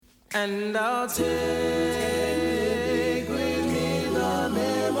And I'll take with me the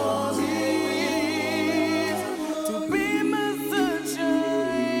memories to be my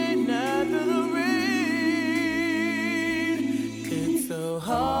sunshine after the rain. It's so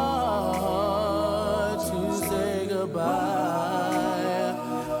hard to say goodbye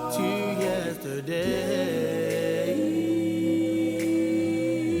to yesterday.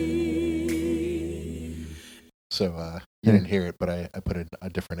 So you didn't hear it, but I put a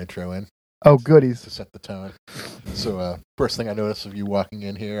different intro in Oh, goodies. to set the tone. So first thing I noticed of you walking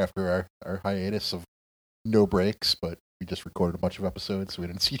in here after our hiatus of no breaks, but we just recorded a bunch of episodes, so we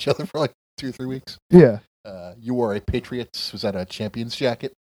didn't see each other for like 2 or 3 weeks. Yeah. You wore a Patriots, was that a Champions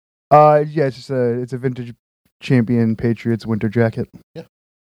jacket? Yeah, it's a vintage champion Patriots winter jacket.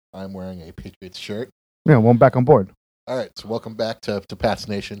 I'm wearing a Patriots shirt. Yeah, well, I'm back on board. All right, so welcome back to Pat's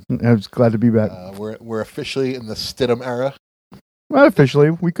Nation. I'm just glad to be back. We're officially in the Stidham era. Not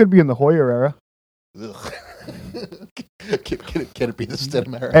officially. We could be in the Hoyer era. Ugh. Can it be the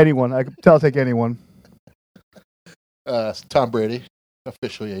Stidham era? Anyone. I'll take anyone. Tom Brady,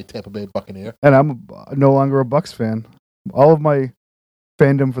 officially a Tampa Bay Buccaneer. And I'm no longer a Bucks fan. All of my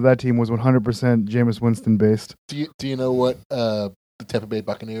fandom for that team was 100% Jameis Winston based. Do you know what the Tampa Bay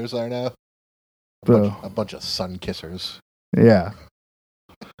Buccaneers are now? A bunch of sun kissers. Yeah.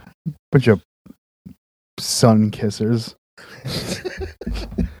 Bunch of sun kissers.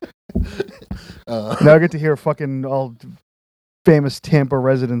 Now I get to hear fucking all famous Tampa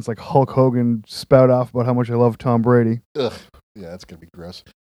residents like Hulk Hogan spout off about how much I love Tom Brady. Ugh. Yeah, that's gonna be gross.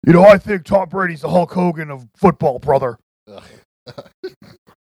 You know, I think Tom Brady's the Hulk Hogan of football, brother. Ugh.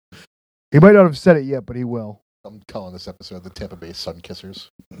 He might not have said it yet, but he will. I'm calling this episode the Tampa Bay Sun Kissers.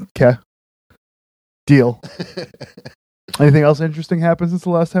 Okay. Deal. Anything else interesting happened since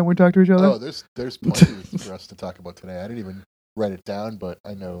the last time we talked to each other? Oh, there's plenty for us to talk about today. I didn't even write it down, but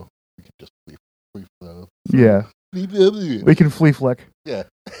I know we can just leave flow. Yeah. We can flea flick. Yeah.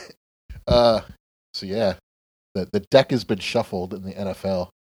 So yeah, the deck has been shuffled in the NFL.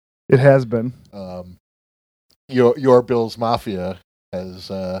 It has been. Your Bills Mafia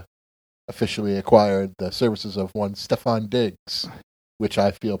has officially acquired the services of one Stefon Diggs, which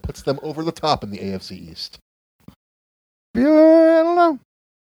I feel puts them over the top in the AFC East. Yeah, I don't know.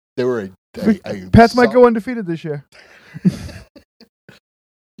 They were Pats might go undefeated this year.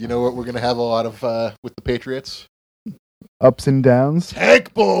 You know what we're going to have a lot of with the Patriots? Ups and downs.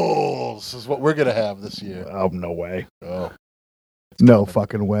 Tank Bulls is what we're going to have this year. Oh, no way. Oh, No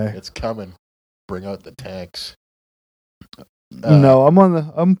fucking way. it's coming. Bring out the tanks. No,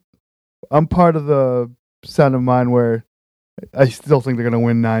 I'm part of the sound of mind where I still think they're going to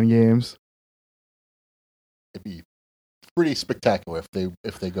win 9 games. It'd be pretty spectacular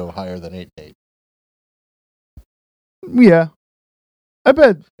if they go higher than 8-8. Yeah. I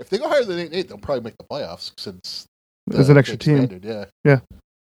bet If they go higher than 8-8, they'll probably make the playoffs since there's an extra team. Yeah.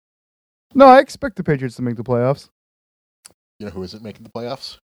 No, I expect the Patriots to make the playoffs. You know who isn't making the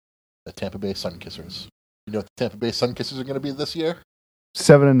playoffs? The Tampa Bay Sun Kissers. You know what the Tampa Bay Sun Kissers are going to be this year?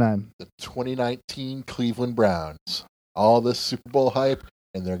 7-9. The 2019 Cleveland Browns. All this Super Bowl hype,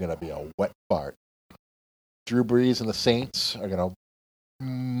 and they're going to be a wet fart. Drew Brees and the Saints are going to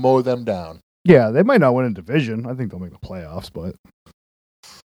mow them down. Yeah, they might not win a division. I think they'll make the playoffs, but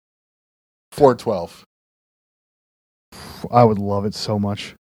 4-12. I would love it so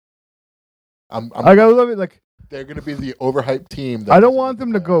much. I gotta love it. Like, they're going to be the overhyped team. I don't want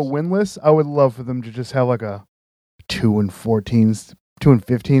them to go winless. I would love for them to just have like a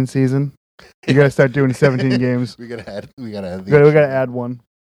 2-15 season. You gotta start doing 17 games. We gotta add. We gotta add one.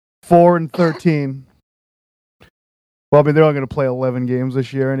 4-13. Well, I mean, they're only gonna play 11 games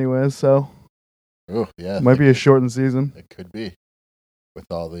this year, anyways. So, oh yeah, might be a shortened season. It could be with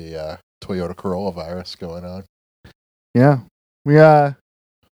all the Toyota Corolla virus going on. Yeah,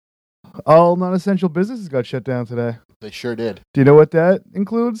 all non-essential businesses got shut down today. They sure did. Do you know what that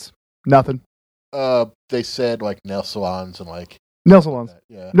includes? Nothing. They said like nail salons and like nail salons.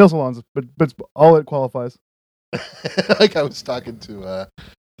 Yeah, nail salons, but all it qualifies. Like I was talking to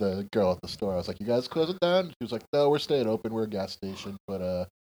the girl at the store. I was like, "You guys close it down?" She was like, "No, we're staying open. We're a gas station." But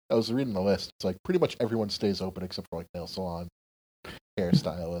I was reading the list. It's like pretty much everyone stays open except for like nail salon,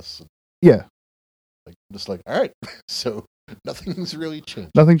 hairstylists. Yeah. Like just like all right, so nothing's really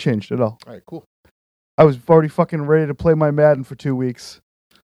changed. Nothing changed at all. All right, cool. I was already fucking ready to play my Madden for 2 weeks.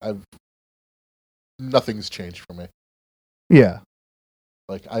 Nothing's changed for me. Yeah.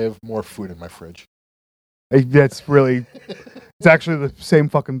 Like I have more food in my fridge. That's really, it's actually the same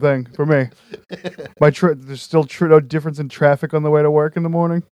fucking thing for me. There's still no difference in traffic on the way to work in the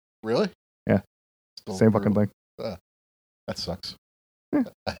morning. Really? Yeah. Still Same fucking thing. That sucks.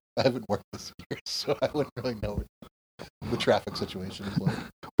 I haven't worked this year, so I wouldn't really know what the traffic situation is like.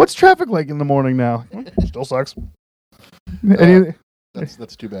 What's traffic like in the morning now? Still sucks. Any,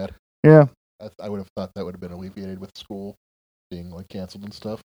 That's too bad. yeah. I would have thought that would have been alleviated with school being like canceled and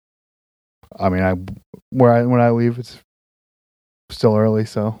stuff. I mean, when I leave, it's still early,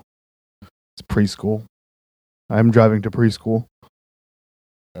 so it's preschool. I'm driving to preschool.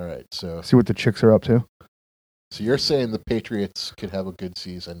 All right, so See what the chicks are up to. you're saying the Patriots could have a good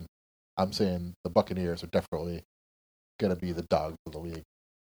season. I'm saying the Buccaneers are definitely gonna be the dogs of the league.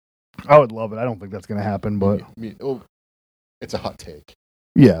 I would love it. I don't think that's going to happen, but It's a hot take.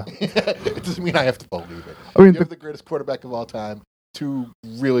 yeah. It doesn't mean I have to believe it. I mean, You have the greatest quarterback of all time, 2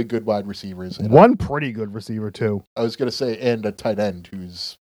 really good wide receivers, and one pretty good receiver too. I was gonna say, and a tight end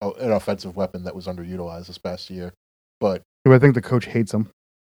who's an offensive weapon that was underutilized this past year. But I think the coach hates him.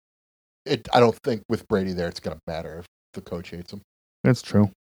 I don't think with Brady there, it's gonna matter if the coach hates him. That's true.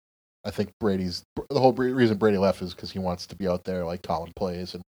 I think the whole reason Brady left is because he wants to be out there like calling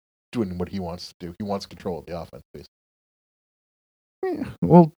plays and doing what he wants to do. He wants control of the offense, basically. Yeah,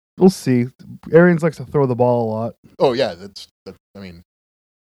 well, we'll see. Arians likes to throw the ball a lot. Oh yeah, I mean,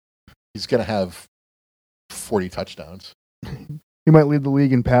 he's gonna have 40 touchdowns. He might lead the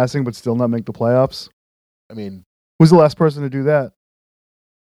league in passing, but still not make the playoffs. I mean, Who's the last person to do that?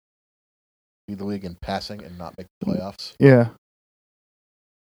 lead the league in passing and not make the playoffs. Yeah.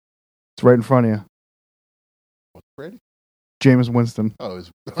 It's right in front of you. What's Brady? Jameis Winston Oh, it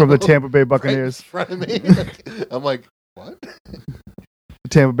was from the Tampa Bay right in Buccaneers. front of me. I'm like, what? The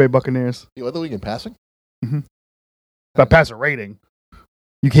Tampa Bay Buccaneers. He led the league in passing? But passer rating.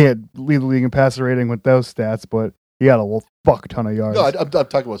 You can't lead the league in passer rating with those stats, but he had a fuck ton of yards. No, I'm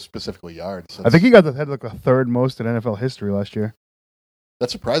talking about specifically yards. I think he had like the third most in NFL history last year. That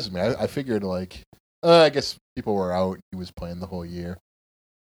surprises me. I figured like, I guess people were out. He was playing the whole year.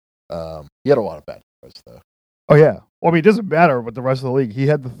 He had a lot of bad throws though. Oh yeah. Well, I mean, it doesn't matter with the rest of the league. He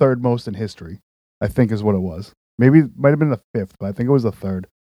had the third most in history. I think is what it was. Maybe it might have been the fifth, but I think it was the third.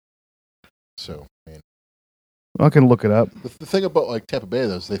 So, I mean, I can look it up. the thing about like Tampa Bay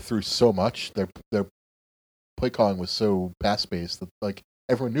though is they threw so much. Their play calling was so pass based that like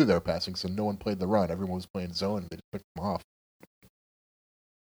everyone knew they were passing, so no one played the run. Everyone was playing zone. They just picked them off.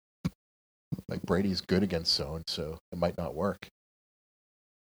 Like Brady's good against zone, so it might not work.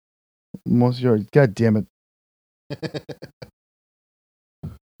 Most yards. God damn it.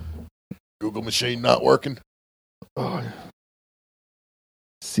 Google machine not working. Oh.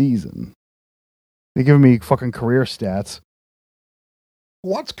 Season. They're giving me fucking career stats. Who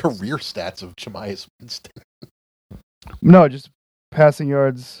wants career stats of Jameis Winston? No, just passing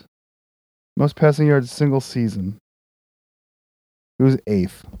yards. Most passing yards single season. It was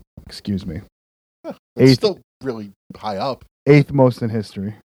 8th. Excuse me. It's Eighth. still really high up. 8th most in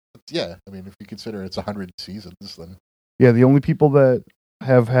history. Yeah, I mean, if you consider it's 100 seasons, then Yeah, the only people that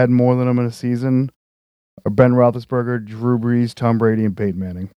have had more than him in a season are Ben Roethlisberger, Drew Brees, Tom Brady, and Peyton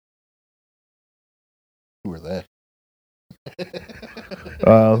Manning. who are they?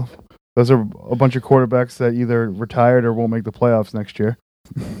 Those are a bunch of quarterbacks that either retired or won't make the playoffs next year.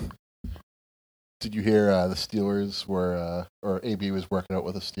 Did you hear the Steelers were, or AB was working out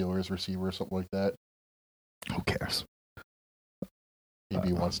with a Steelers receiver or something like that? Who cares?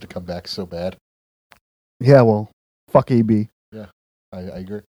 AB wants to come back so bad. Yeah, well, fuck AB. I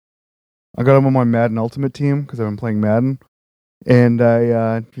agree. I got him on my Madden Ultimate team because I've been playing Madden, and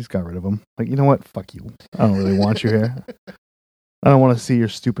I just got rid of him. Like, you know what? Fuck you. I don't really want you here. I don't want to see your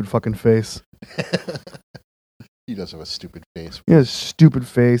stupid fucking face. He does have a stupid face. He has a stupid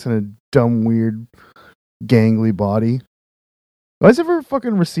face and a dumb, weird, gangly body. Why does every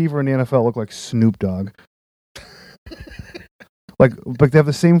fucking receiver in the NFL look like Snoop Dogg? Like they have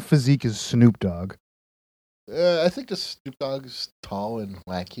the same physique as Snoop Dogg. I think just Snoop Dogg's tall and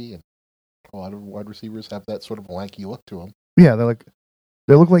lanky, and a lot of wide receivers have that sort of lanky look to them. Yeah,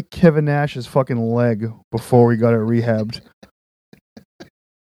 they look like Kevin Nash's fucking leg before we got it rehabbed.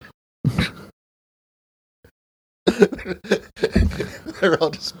 They're all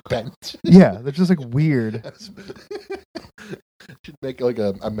just bent. Yeah, they're just like weird. Should make like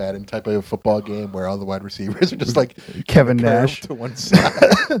a Madden type of football game where all the wide receivers are just like Kevin curved Nash. to one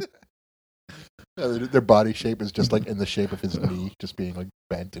side. Their body shape is just like in the shape of his knee, just being like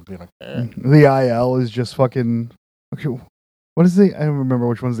bent and being like. The IL is just fucking. Okay, what is the? I don't remember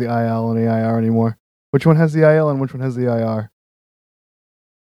which one's the IL and the IR anymore. Which one has the IL and which one has the IR?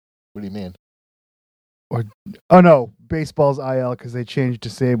 What do you mean? Oh no, baseball's IL because they changed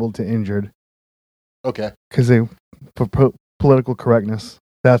disabled to injured Okay. because they for political correctness.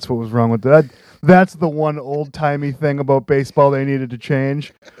 That's what was wrong with that. That's the one old timey thing about baseball they needed to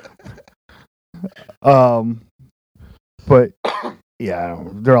change. But yeah,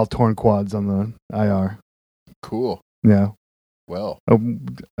 they're all torn quads on the IR. Cool. Yeah, Well,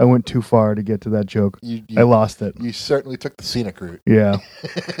 I went too far to get to that joke. I lost it. You certainly took the scenic route. Yeah,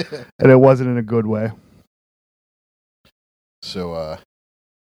 and it wasn't in a good way. So,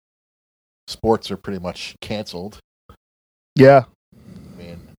 sports are pretty much canceled. Yeah, I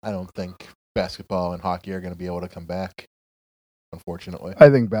mean, I don't think basketball and hockey are going to be able to come back, unfortunately. I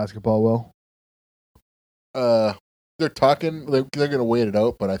think basketball will. They're talking. They're going to wait it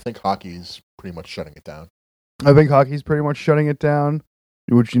out, but I think hockey's pretty much shutting it down. I think hockey's pretty much shutting it down.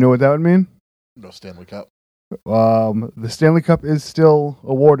 Which, you know what that would mean? No Stanley Cup. The Stanley Cup is still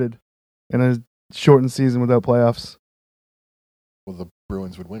awarded in a shortened season without playoffs. Well, the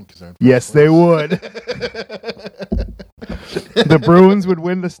Bruins would win because they're in first Yes, they place. would. The Bruins would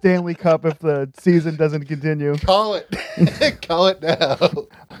win the Stanley Cup if the season doesn't continue. Call it. Call it now.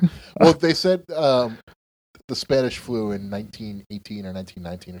 Well, they said the Spanish flu in 1918 or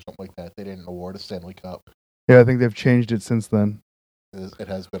 1919 or something like that. They didn't award a Stanley Cup. Yeah, I think they've changed it since then. It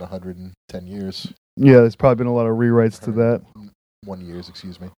has been 110 years. Yeah, there's probably been a lot of rewrites to that. 1 years,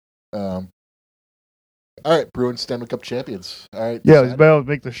 excuse me. All right, Bruins Stanley Cup champions. All right. Yeah, let's be able to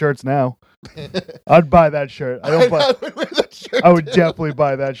make the shirts now. I'd buy that shirt. I would definitely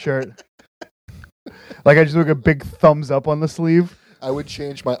buy that shirt. Like, I just look a big thumbs up on the sleeve. I would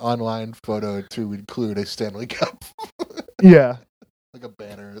change my online photo to include a Stanley Cup. Yeah. Like a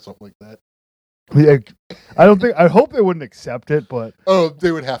banner or something like that. Yeah, I hope they wouldn't accept it, but Oh, they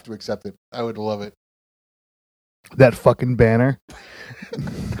would have to accept it. I would love it. that fucking banner.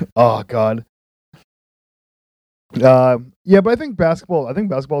 Oh God. Yeah, but I think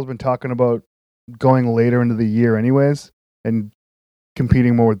basketball's been talking about going later into the year anyways and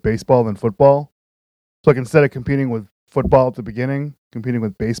competing more with baseball than football. So like instead of competing with football at the beginning, competing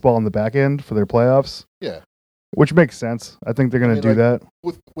with baseball on the back end for their playoffs. Yeah. Which makes sense. I think they're going to do that.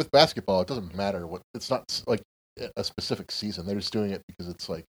 With basketball, it doesn't matter what. It's not like a specific season. They're just doing it because it's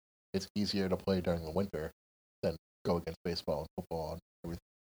like it's easier to play during the winter than go against baseball and football and everything.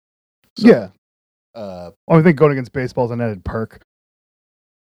 So, Yeah. I think going against baseball is an added perk.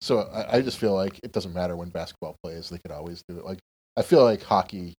 So I just feel like it doesn't matter when basketball plays. They could always do it. Like I feel like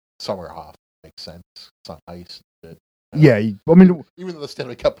hockey summer off makes sense. It's on ice. Yeah, I mean, even though the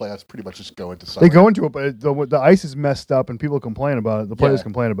Stanley Cup playoffs pretty much just go into summer. they go into it, but the ice is messed up and people complain about it. The players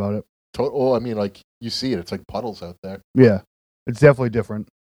complain about it. Well, I mean, like you see it. It's like puddles out there. Yeah, it's definitely different.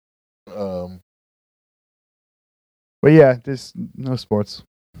 But yeah, there's no sports.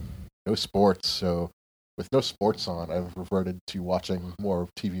 No sports. So with no sports on, I've reverted to watching more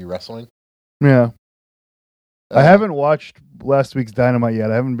of TV wrestling. Yeah. I haven't watched last week's Dynamite yet.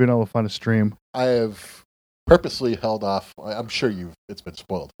 I haven't been able to find a stream. I have purposely held off. I'm sure it's been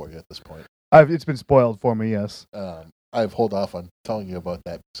spoiled for you at this point. It's been spoiled for me, yes. I've held off on telling you about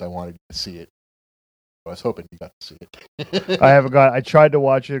that because I wanted to see it. I was hoping you got to see it. I tried to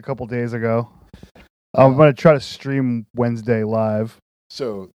watch it a couple days ago. I'm going to try to stream Wednesday live.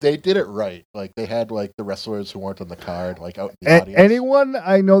 So they did it right. Like they had like the wrestlers who weren't on the card, like out in the audience. Anyone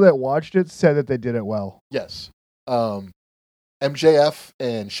I know that watched it said that they did it well. Yes. MJF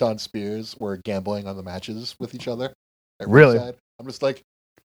and Sean Spears were gambling on the matches with each other. Really? I'm just like,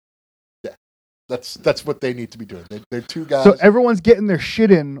 yeah, that's what they need to be doing. They're two guys. So everyone's getting their shit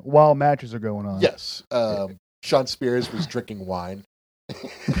in while matches are going on. Yes. Sean Spears was drinking wine.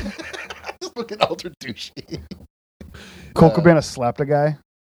 Just looking ultra douchey. Colt Cabana slapped a guy.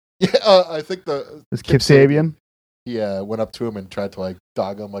 Yeah, I think It's Kip Sabian. He went up to him and tried to like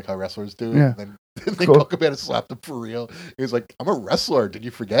dog him like how wrestlers do. Yeah. And then Colt Cabana slapped him for real. He was like, "I'm a wrestler. Did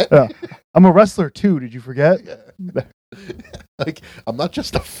you forget?" Yeah. I'm a wrestler too. Did you forget? Yeah. Like I'm not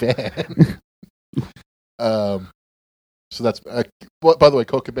just a fan. So that's. By the way,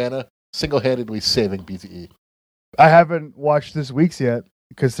 Colt Cabana single-handedly saving BTE. I haven't watched this week's yet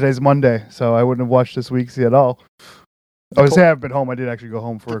because today's Monday, so I wouldn't have watched this week's yet at all. I would say I've been home. I did actually go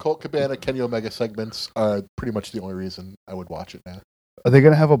home for the Colt Cabana Kenny Omega segments are pretty much the only reason I would watch it now. Are they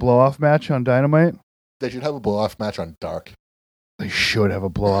going to have a blow-off match on Dynamite? They should have a blow-off match on Dark. They should have a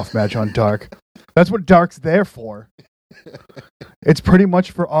blow-off match on Dark. That's what Dark's there for. It's pretty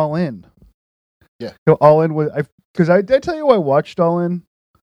much for All In. Yeah. You know, All In was... Because did I tell you I watched All In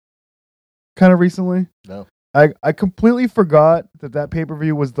kind of recently? No. I completely forgot that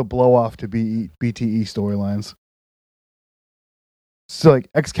pay-per-view was the blow-off to BTE storylines. So, like,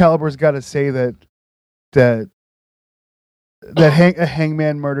 Excalibur's got to say that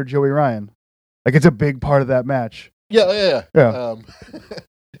Hangman murdered Joey Ryan. Like, it's a big part of that match. Yeah.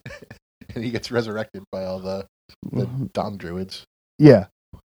 and he gets resurrected by all the Dom druids. Yeah,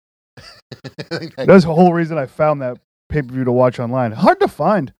 Like, that's the whole reason I found that pay-per-view to watch online. Hard to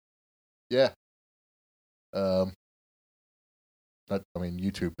find. yeah. I mean,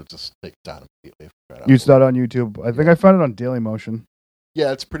 YouTube will just take it down immediately. You saw it on YouTube. I think I found it on Dailymotion.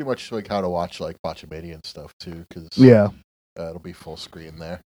 Yeah, it's pretty much like how to watch like Botchamania and stuff too, because Yeah. it'll be full screen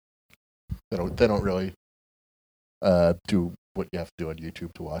there. They don't really do what you have to do on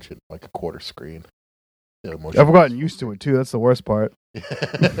YouTube to watch it, like a quarter screen. I've gotten used to it too. That's the worst part.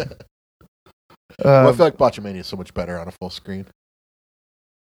 Well, I feel like Botchamania is so much better on a full screen.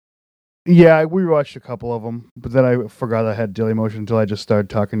 Yeah, we watched a couple of them, but then I forgot I had Dailymotion until I just started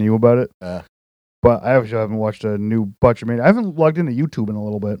talking to you about it. But I actually haven't watched a new Botchamania. I haven't logged into YouTube in a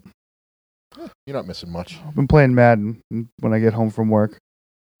little bit. You're not missing much. I've been playing Madden when I get home from work.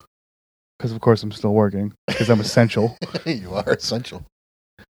 Because, of course, I'm still working. Because I'm essential. You are essential.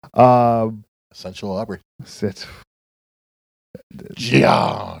 Essential Aubrey. Sit.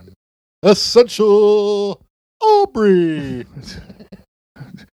 Gian. Essential Aubrey.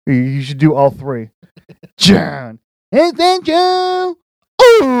 You should do all three. John. Essential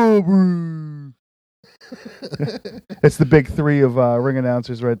Aubrey. It's the big three of ring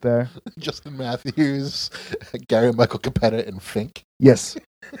announcers right there. Justin Matthews, Gary Michael Capetta, and Fink. Yes.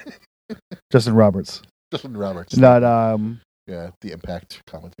 Justin Roberts. Justin Roberts. Not yeah, the Impact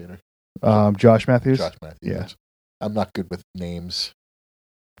commentator. Josh Matthews. Josh Matthews. Yeah. I'm not good with names.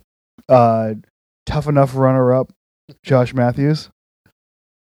 Tough enough runner up, Josh Matthews.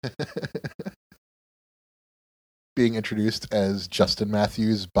 Being introduced as Justin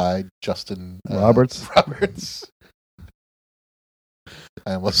Matthews by Justin Roberts. Roberts.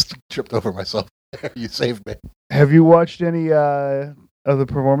 I almost tripped over myself there. You saved me. Have you watched any of the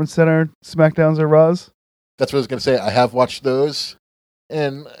Performance Center SmackDowns or Raws? That's what I was going to say. I have watched those.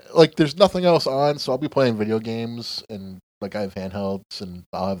 And, like, there's nothing else on, so I'll be playing video games. And, like, I have handhelds, and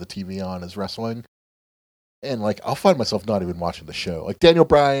I'll have the TV on as wrestling. And, like, I'll find myself not even watching the show. Like, Daniel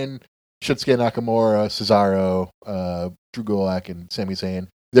Bryan, Shinsuke Nakamura, Cesaro, Drew Gulak, and Sami Zayn.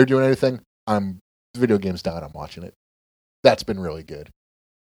 They're doing anything, the video game's down, I'm watching it. That's been really good.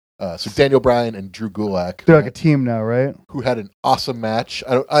 So Daniel Bryan and Drew Gulak. They're like a team now, right? Who had an awesome match.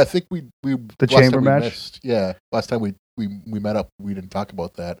 I think we the chamber match? Last time we met up, we didn't talk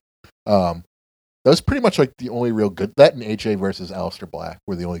about that. That was pretty much like the only real good. That and AJ versus Aleister Black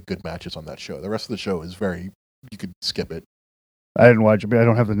were the only good matches on that show. The rest of the show is you could skip it. I didn't watch it, but I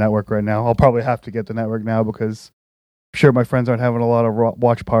don't have the network right now. I'll probably have to get the network now because I'm sure my friends aren't having a lot of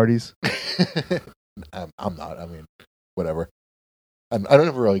watch parties. I'm not. I mean, whatever. I don't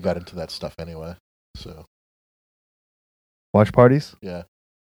ever really got into that stuff anyway. So watch parties? Yeah.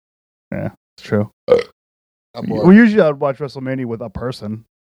 Yeah, it's true. Well, usually I'd watch WrestleMania with a person.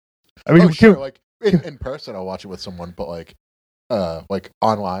 I mean, sure. Like in person, I'll watch it with someone, but like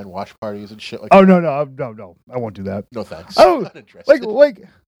online watch parties and shit like. Oh no, I won't do that. No thanks. Oh, not interested. like,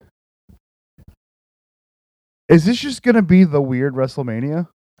 is this just gonna be the weird WrestleMania?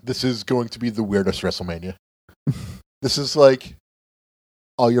 This is going to be the weirdest WrestleMania. This is like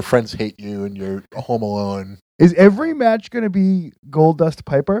all your friends hate you and you're home alone. Is every match gonna be Goldust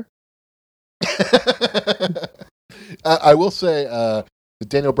Piper? I will say the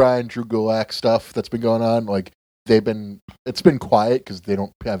Daniel Bryan, Drew Gulak stuff that's been going on, like it's been quiet because they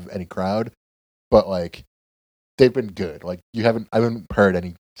don't have any crowd, but like they've been good. Like I haven't heard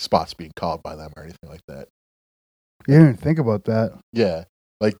any spots being called by them or anything like that. You didn't even think about that. Yeah,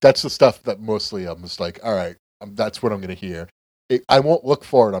 like that's the stuff that mostly I'm just like, all right, that's what I'm gonna hear. I won't look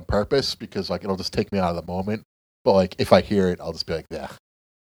for it on purpose because like it'll just take me out of the moment. But like if I hear it, I'll just be like, yeah.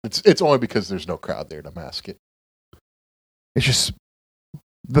 It's only because there's no crowd there to mask it. It's just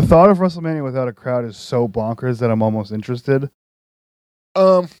the thought of WrestleMania without a crowd is so bonkers that I'm almost interested.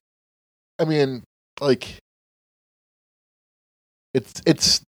 I mean, like it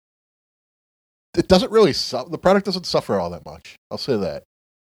doesn't really the product doesn't suffer all that much. I'll say that.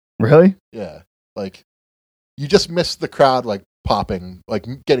 Really? Yeah. Like you just miss the crowd like popping, like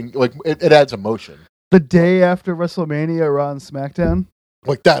getting like it adds emotion. The day after WrestleMania, Raw and SmackDown.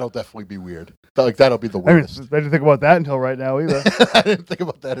 Like that'll definitely be weird. Like that'll be the weirdest. I didn't think about that until right now either. I didn't think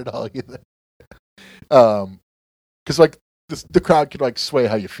about that at all either. Because like the crowd could like sway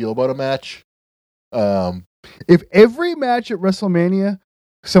how you feel about a match. If every match at WrestleMania,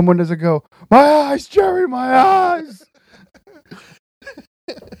 someone doesn't go, "My eyes, Jerry, my eyes."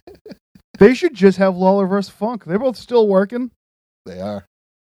 They should just have Lawler vs. Funk. They're both still working. They are.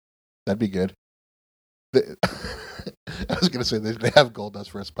 That'd be good. I was going to say they have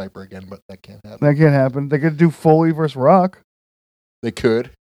Goldust versus Piper again, but that can't happen. That can't happen. They could do Foley versus Rock. They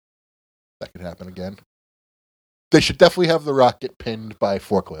could. That could happen again. They should definitely have The Rock get pinned by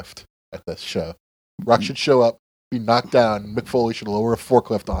forklift at this show. Rock should show up, be knocked down. Mick Foley should lower a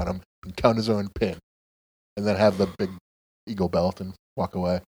forklift on him and count his own pin, and then have the big eagle belt and walk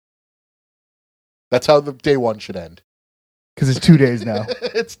away. That's how the day one should end. Because it's 2 days now.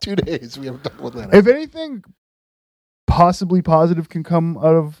 It's 2 days. We haven't done one that. If anything possibly positive can come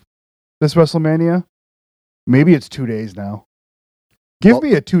out of this WrestleMania, maybe it's 2 days now. Give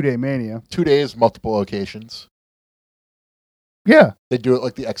me a 2-day Mania. 2 days, multiple locations. Yeah. They do it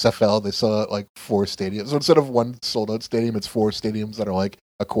like the XFL. They sell out like 4 stadiums. So instead of one sold out stadium, it's 4 stadiums that are like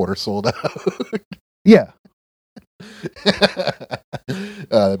a quarter sold out. Yeah.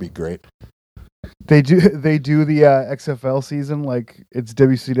 That'd be great. They do the XFL season like it's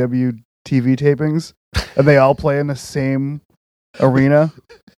WCW TV tapings, and they all play in the same arena.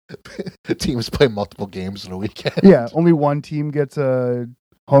 Teams play multiple games in a weekend. Yeah, only one team gets a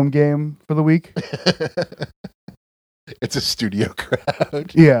home game for the week. It's a studio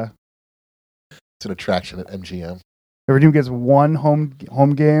crowd. Yeah. It's an attraction at MGM. Every team gets one home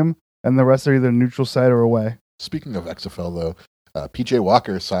game, and the rest are either neutral side or away. Speaking of XFL, though, PJ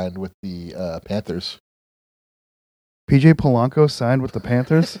Walker signed with the Panthers. PJ Polanco signed with the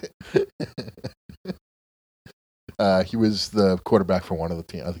Panthers? He was the quarterback for one of the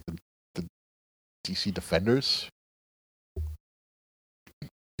teams. I think the DC Defenders.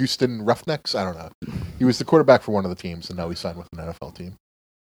 Houston Roughnecks? I don't know. He was the quarterback for one of the teams, and now he signed with an NFL team.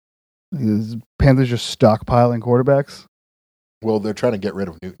 Is Panthers just stockpiling quarterbacks? Well, they're trying to get rid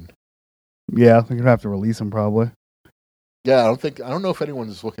of Newton. Yeah, they're going to have to release him probably. Yeah, I don't know if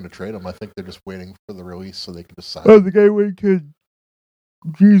anyone's looking to trade him. I think they're just waiting for the release so they can decide. Oh, the guy where could,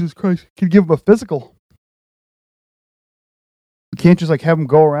 Jesus Christ, could give him a physical. You can't just like have him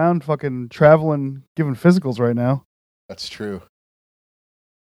go around fucking traveling, giving physicals right now. That's true.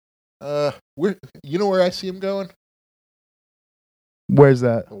 You know where I see him going? Where's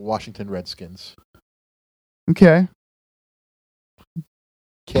that? The Washington Redskins. Okay.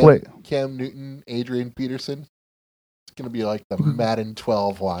 Cam Newton, Adrian Peterson. It's going to be like the Madden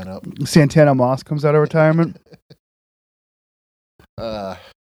 12 lineup. Santana Moss comes out of retirement. But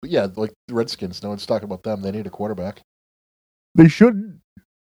yeah, like the Redskins, no one's talking about them. They need a quarterback. They shouldn't.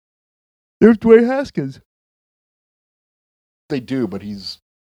 There's Dwayne Haskins. They do, but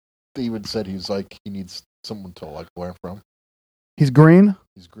they even said he's like, he needs someone to like learn from. He's green?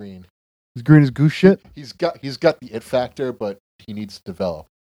 He's green. He's green as goose shit? He's got the it factor, but he needs to develop.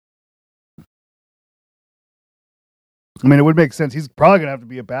 I mean, it would make sense. He's probably going to have to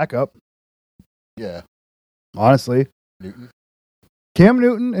be a backup. Yeah. Honestly. Newton. Cam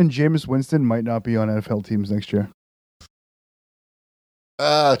Newton and Jameis Winston might not be on NFL teams next year.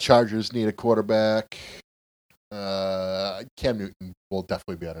 Chargers need a quarterback. Cam Newton will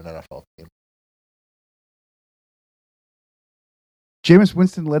definitely be on an NFL team. Jameis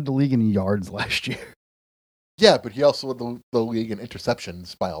Winston led the league in yards last year. Yeah, but he also led the league in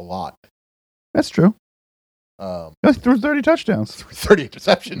interceptions by a lot. That's true. He threw 30 touchdowns. 30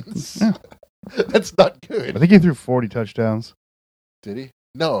 interceptions. Yeah. That's not good. I think he threw 40 touchdowns. Did he?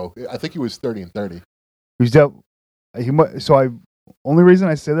 No, I think he was 30 and 30. Only reason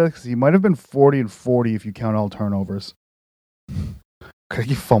I say that is because he might have been 40 and 40 if you count all turnovers. Because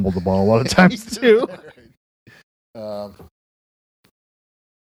he fumbled the ball a lot of times too. That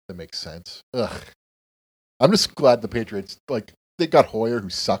makes sense. Ugh. I'm just glad the Patriots, like, they got Hoyer, who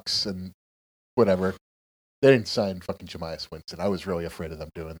sucks, and whatever. They didn't sign fucking Jameis Winston. I was really afraid of them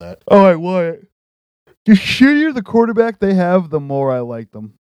doing that. All right, Wyatt. The shittier the quarterback they have, the more I like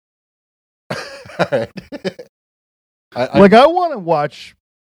them. All right. I want to watch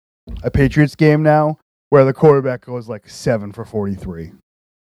a Patriots game now where the quarterback goes like 7 for 43.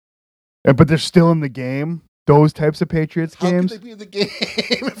 But they're still in the game. Those types of Patriots games. How could they be in the game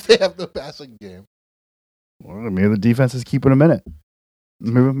if they have no passing game? Well, maybe the defense is keeping them in it.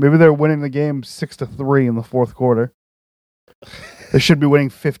 Maybe they're winning the game 6-3 in the fourth quarter. They should be winning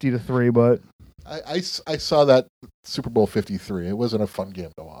 50-3, but I saw that Super Bowl 53. It wasn't a fun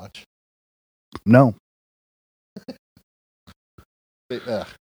game to watch. No.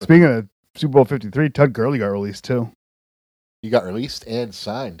 Speaking of Super Bowl 53, Todd Gurley got released too. He got released and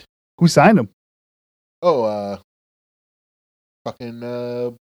signed. Who signed him? Oh, fucking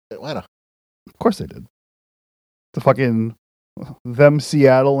Atlanta. Of course they did. The fucking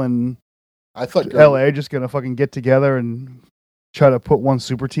Seattle and I thought LA just gonna fucking get together and try to put one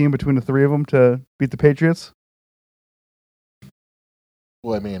super team between the three of them to beat the Patriots.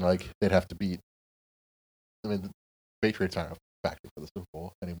 Well, I mean, like they'd have to beat. I mean, the Patriots aren't a factor for the Super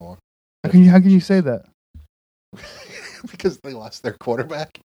Bowl anymore. How can you say that? Because they lost their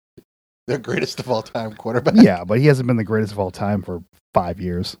quarterback. Their greatest of all time quarterback. Yeah, but he hasn't been the greatest of all time for 5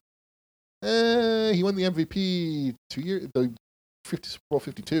 years. He won the MVP 2 years, the Super Bowl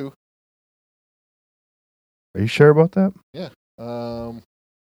 52. Are you sure about that?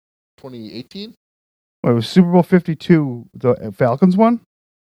 2018? Wait, it was Super Bowl 52 the Falcons won?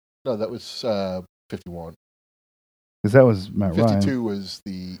 No, that was 51. Because that was Matt 52 Ryan. was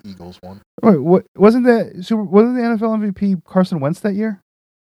the Eagles one. Wait, what wasn't the NFL MVP Carson Wentz that year?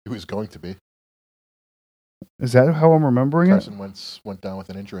 It was going to be. Is that how I'm remembering Carson it? Wentz went down with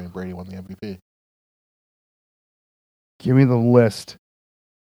an injury and Brady won the MVP. Give me the list.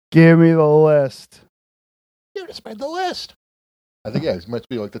 Give me the list. You just made the list. I think, it must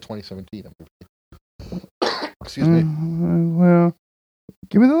be like the 2017 MVP. Excuse me. Well,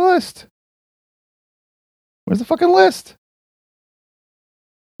 give me the list. Where's the fucking list?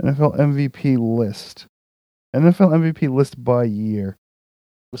 NFL MVP list. NFL MVP list by year.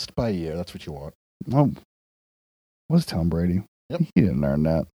 List by year. That's what you want. Oh, was Tom Brady? Yep. He didn't earn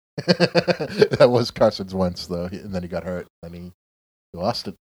that. That was Carson Wentz, though. And then he got hurt. And he lost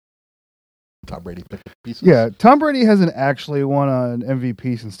it. Tom Brady picked up pieces. Yeah, Tom Brady hasn't actually won an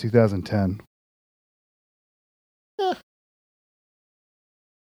MVP since 2010. Yeah.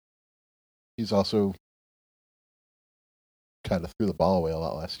 He's also kind of threw the ball away a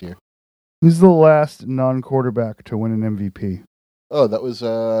lot last year. Who's the last non-quarterback to win an MVP? Oh, that was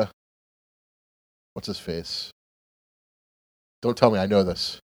what's his face? Don't tell me I know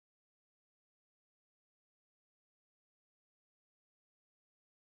this.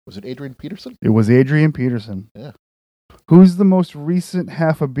 Was it Adrian Peterson? It was Adrian Peterson. Yeah. Who's the most recent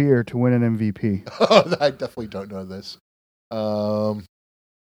half a beer to win an MVP? Oh, I definitely don't know this.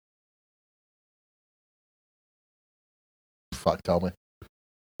 Fuck, tell me.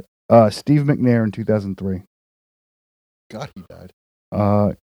 Steve McNair in 2003. God, he died.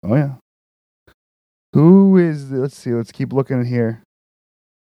 Oh yeah. Who is? Let's see. Let's keep looking here.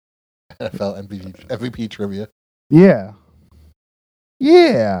 NFL MVP trivia. Yeah.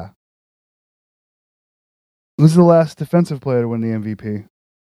 Yeah. Who's the last defensive player to win the MVP?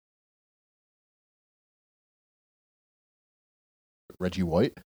 Reggie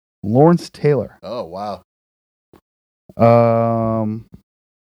White. Lawrence Taylor. Oh, wow. Um.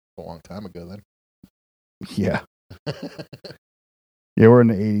 A long time ago, then. Yeah. Yeah, we're in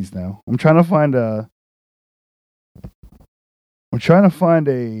the 80s now. I'm trying to find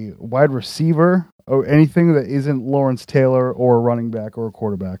a wide receiver or anything that isn't Lawrence Taylor or a running back or a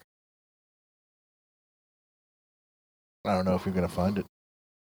quarterback. I don't know if you're going to find it.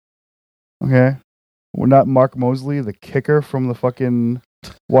 Okay. We're not Mark Mosley, the kicker from the fucking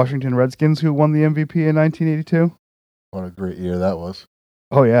Washington Redskins who won the MVP in 1982. What a great year that was.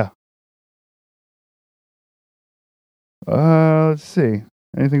 Oh, yeah. Let's see.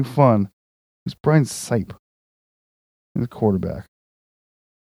 Anything fun? Who's Brian Sipe? He's a quarterback.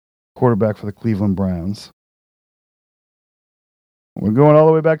 Quarterback for the Cleveland Browns. We're going all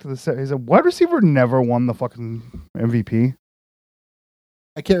the way back to the set. He's a wide receiver never won the fucking MVP.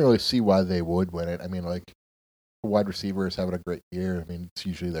 I can't really see why they would win it. I mean, like, a wide receiver is having a great year. I mean, it's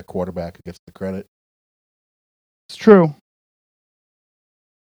usually their quarterback who gets the credit. It's true.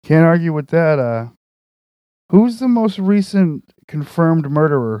 Can't argue with that. Who's the most recent confirmed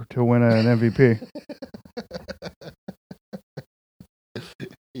murderer to win an MVP?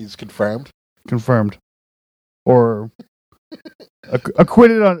 He's confirmed. Confirmed. Or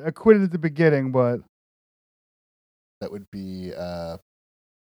acquitted at the beginning, but That would be do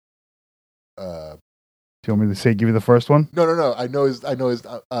you want me to give you the first one? no. I know his not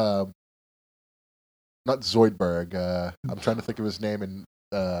Zoidberg. I'm trying to think of his name in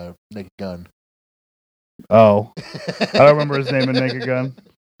Naked Gun. Oh. I don't remember his name in Naked Gun.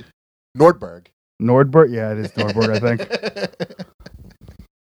 Nordberg. Nordberg? Yeah, it is Nordberg, I think.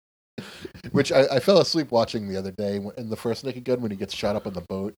 Which I fell asleep watching the other day in the first Naked Gun when he gets shot up on the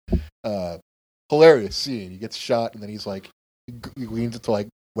boat. Hilarious scene. He gets shot and then he's like, he leans into like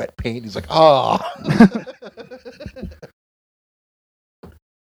wet paint. He's like, ah.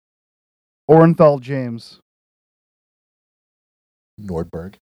 Orenthal James.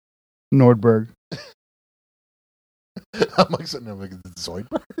 Nordberg. Nordberg. I'm like sitting there like,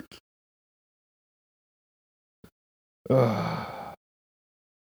 Zoidberg? Ugh.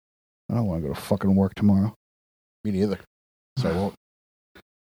 I don't want to go to fucking work tomorrow. Me neither. So I won't.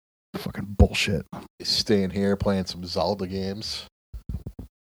 Fucking bullshit. Staying here playing some Zelda games.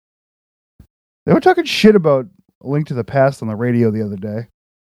 They were talking shit about A Link to the Past on the radio the other day.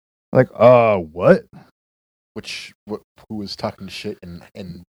 Like, what? Who was talking shit and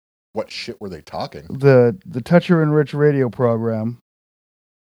what shit were they talking? The Toucher and Rich radio program.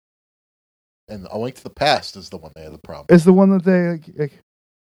 And A Link to the Past is the one they had the problem. It's the one that they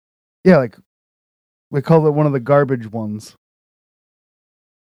call it one of the garbage ones.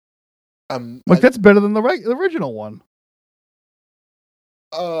 That's better than the original one.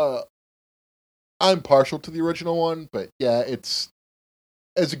 I'm partial to the original one, but yeah, it's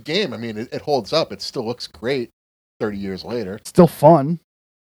as a game. I mean, it holds up. It still looks great 30 years later. Still fun.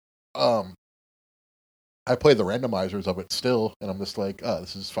 I play the randomizers of it still, and I'm just like, oh,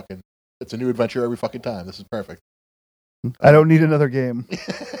 this is fucking. It's a new adventure every fucking time. This is perfect. I don't need another game.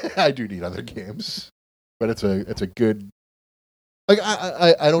 I do need other games, but it's a good. Like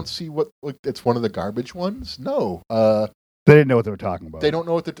I don't see what it's one of the garbage ones. No, they didn't know what they were talking about. They don't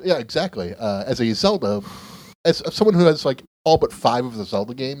know what they're. Yeah, exactly. As a Zelda, as someone who has like all but 5 of the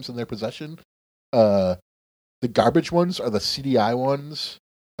Zelda games in their possession, the garbage ones are the CDI ones.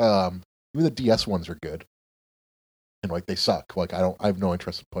 Even the DS ones are good, and like they suck. Like I have no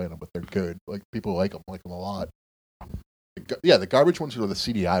interest in playing them, but they're good. Like people like them a lot. The garbage ones are the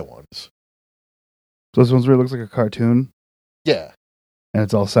CDI ones. So this one's where it looks like a cartoon. Yeah, and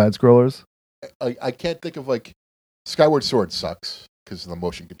it's all side scrollers. I can't think of like Skyward Sword sucks because of the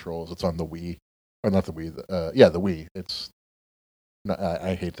motion controls. It's on the Wii, or not the Wii. The Wii. It's. Not,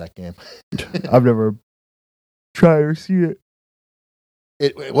 I hate that game. I've never tried or seen it.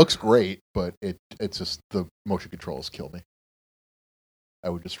 It looks great, but it's just the motion controls kill me. I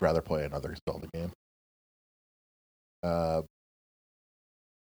would just rather play another Zelda game. I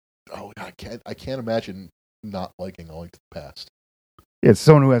can't imagine not liking A Link to the Past. Yeah, it's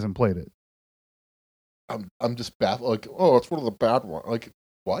someone who hasn't played it. I'm just baffled. Like, oh, it's one of the bad ones. Like,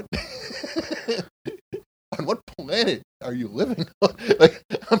 what? On what planet are you living? Like,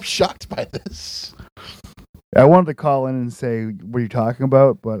 I'm shocked by this. I wanted to call in and say what are you talking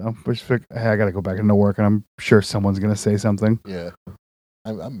about, but I'm just hey, I gotta go back into work, and I'm sure someone's gonna say something. Yeah,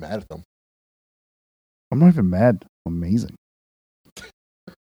 I'm mad at them. I'm not even mad. I'm amazing.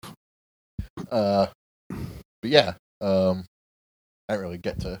 But yeah, I didn't really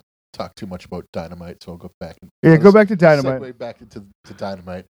get to talk too much about Dynamite, so I'll go back. Go back to Dynamite. Segue back into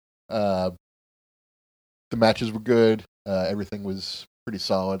Dynamite. The matches were good. Everything was pretty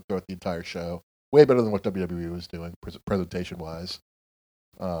solid throughout the entire show. Way better than what WWE was doing, presentation-wise.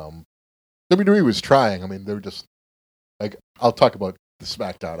 WWE was trying. I mean, they were just like, I'll talk about the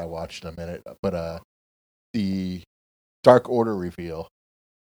SmackDown I watched in a minute, but the Dark Order reveal,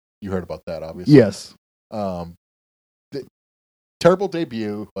 you heard about that, obviously. Yes. The terrible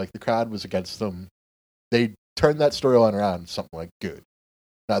debut, like the crowd was against them. They turned that storyline around into something like good.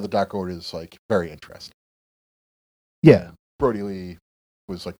 Now the Dark Order is like very interesting. Yeah. Brody Lee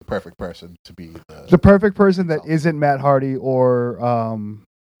was like the perfect person to be the perfect person that isn't Matt Hardy or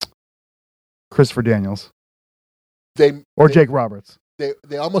Christopher Daniels. Jake Roberts.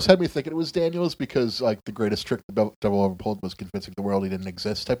 They almost had me thinking it was Daniels because like the greatest trick the devil ever pulled was convincing the world he didn't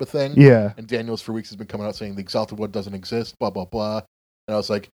exist type of thing. Yeah. And Daniels for weeks has been coming out saying the Exalted One doesn't exist, blah blah blah. And I was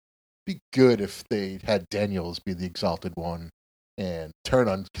like, it'd be good if they had Daniels be the Exalted One and turn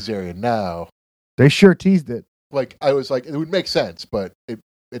on Kazarian now. They sure teased it. Like I was like, it would make sense, but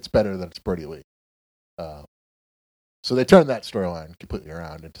it's better that it's Brody Lee. So they turned that storyline completely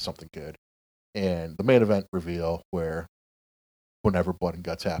around into something good. And the main event reveal, where whenever Blood and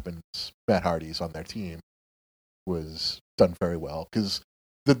Guts happens, Matt Hardy's on their team, was done very well. Because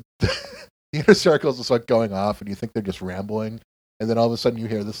the inner circles is like going off, and you think they're just rambling, and then all of a sudden you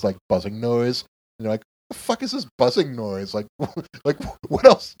hear this like buzzing noise, and you're like, "The fuck is this buzzing noise? Like what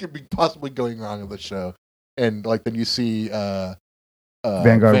else could be possibly going wrong in the show?" And like then you see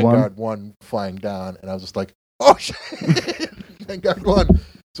Vanguard 1 flying down, and I was just like, "Oh shit, Vanguard 1!"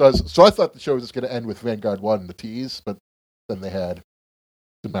 So I thought the show was just going to end with Vanguard 1 the tease, but then they had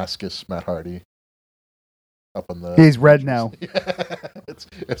Damascus Matt Hardy up on the. He's red now. Yeah,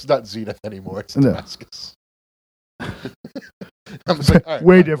 it's not Zenith anymore. It's Damascus. I'm just like, all right,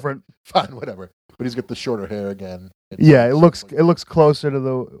 way fine, different. Fine, whatever. But he's got the shorter hair again. It looks closer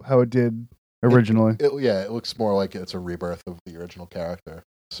to how it did originally. It looks more like it's a rebirth of the original character.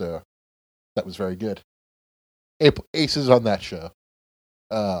 So that was very good. Aces on that show.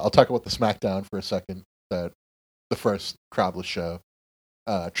 I'll talk about the SmackDown for a second. The first crowdless show.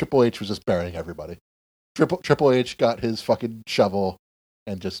 Triple H was just burying everybody. Triple H got his fucking shovel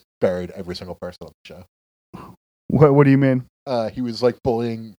and just buried every single person on the show. What do you mean? He was like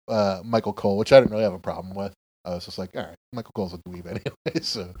bullying Michael Cole, which I didn't really have a problem with. I was just like, all right, Michael Cole's a dweeb anyway.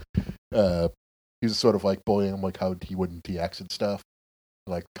 So he was sort of like bullying him, like how he wouldn't DX and stuff,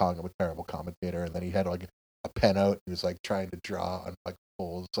 like calling him a terrible commentator. And then he had like a pen out. He was like trying to draw on Michael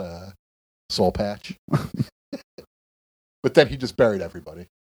Cole's soul patch. But then he just buried everybody.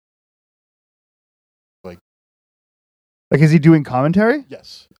 Like, is he doing commentary?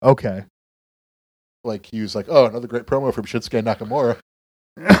 Yes. Okay. Like, he was like, oh, another great promo from Shinsuke Nakamura.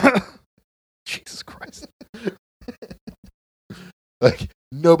 Jesus Christ. Like,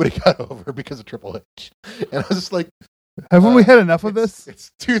 nobody got over because of Triple H. And I was just like, Haven't we had enough of this?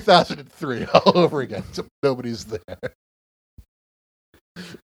 It's 2003 all over again. So nobody's there.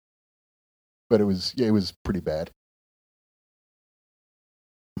 But it was pretty bad.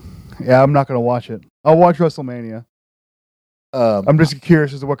 Yeah, I'm not going to watch it. I'll watch WrestleMania. I'm just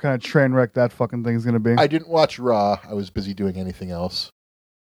curious as to what kind of train wreck that fucking thing is going to be. I didn't watch Raw. I was busy doing anything else.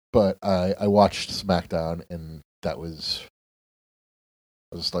 But I watched SmackDown, and that was...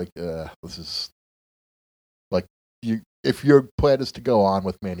 I was like, this is... Like, if your plan is to go on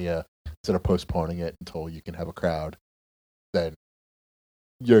with Mania instead of postponing it until you can have a crowd, then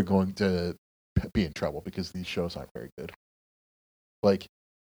you're going to be in trouble because these shows aren't very good. Like,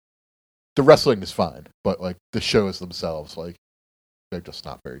 the wrestling is fine, but, like, the shows themselves, like, they're just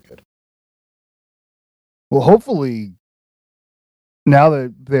not very good. Well, hopefully, now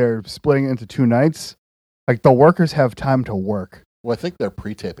that they're splitting it into 2 nights, like, the workers have time to work. Well, I think they're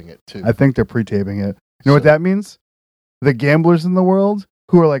pre-taping it, too. I think they're pre-taping it. You know what that means? The gamblers in the world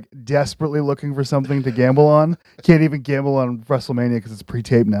who are, like, desperately looking for something to gamble on can't even gamble on WrestleMania because it's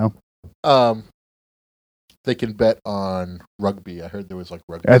pre-taped now. They can bet on rugby. I heard there was, like,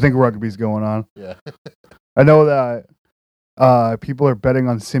 rugby. I think rugby's going on. Yeah. I know that people are betting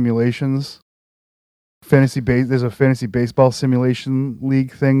on simulations. There's a fantasy baseball simulation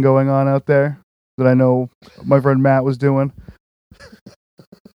league thing going on out there that I know my friend Matt was doing.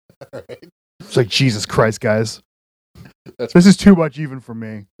 All right. It's like, Jesus Christ, guys. This is too much even for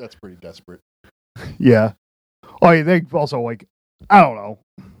me. That's pretty desperate. Yeah. Oh, yeah, they also, like, I don't know.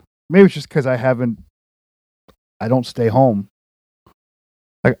 Maybe it's just because I don't stay home.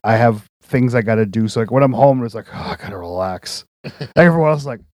 Like, I have things I got to do. So, like, when I'm home, it's like, oh, I got to relax. Everyone else is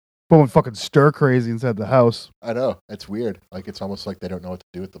like, going fucking stir crazy inside the house. I know. It's weird. Like, it's almost like they don't know what to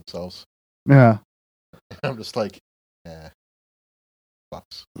do with themselves. Yeah. I'm just like,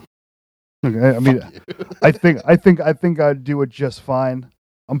 fucks. Okay, I mean, I think I'd do it just fine.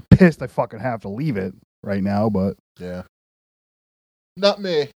 I'm pissed I fucking have to leave it right now, but yeah. Not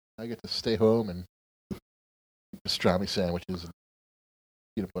me. I get to stay home and eat pastrami sandwiches and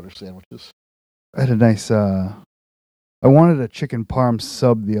peanut butter sandwiches. I had a nice, I wanted a chicken parm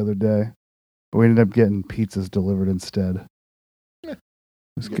sub the other day, but we ended up getting pizzas delivered instead. Yeah. It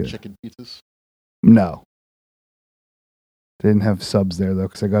was You good. get chicken pizzas? No. They didn't have subs there, though,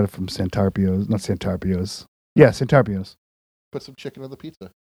 because I got it from Santarpio's. Not Santarpio's. Yeah, Santarpio's. Put some chicken on the pizza.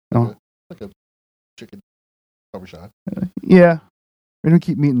 Oh. Like a chicken parmesan. Yeah. We don't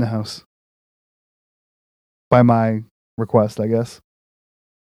keep meat in the house. By my request, I guess.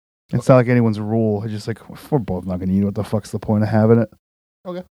 It's not like anyone's rule. It's just like, if we're both not going to eat, what the fuck's the point of having it?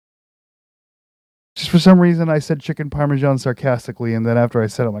 Okay. Just for some reason, I said chicken parmesan sarcastically, and then after I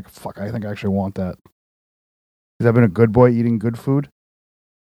said it, I'm like, fuck, I think I actually want that. Has that been a good boy eating good food?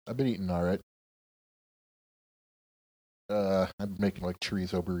 I've been eating all right. I'm making like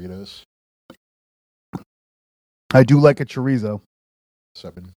chorizo burritos. I do like a chorizo. So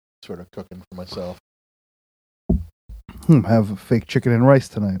I've been sort of cooking for myself. Have fake chicken and rice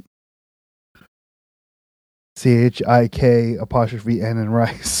tonight. CHIK''N and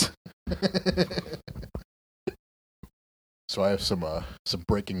rice. So I have some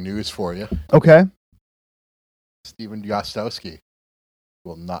breaking news for you. Okay. Steven Gostkowski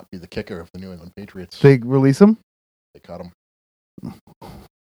will not be the kicker of the New England Patriots. They release him? They cut him.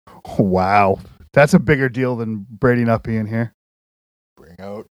 Wow. That's a bigger deal than Brady not being here. Bring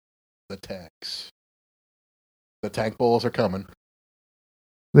out the tanks. The tank bowls are coming.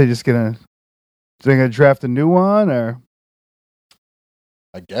 They gonna draft a new one, or?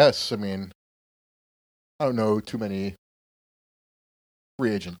 I guess. I mean, I don't know too many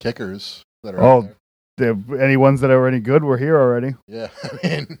free agent kickers that are out there. Any ones that are any good were here already. Yeah, I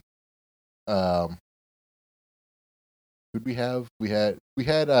mean, who'd we have? We had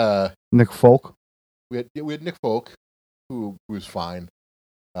Nick Folk. We had Nick Folk, who was fine.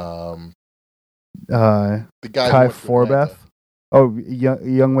 The guy Kai who went to Atlanta. Forbath. Oh,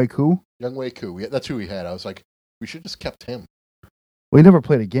 Young Wei Koo. Young Wei Koo. That's who we had. I was like, we should have just kept him. Well, he never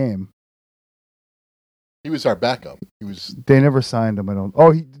played a game. He was our backup. They never signed him. I don't.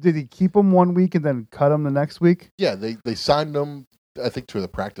 Oh, did he keep him 1 week and then cut him the next week? Yeah, they signed him, I think, to the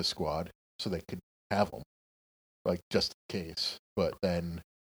practice squad so they could have him, like, just in case. But then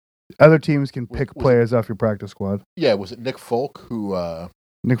other teams can pick players off your practice squad. Yeah, was it Nick Folk who?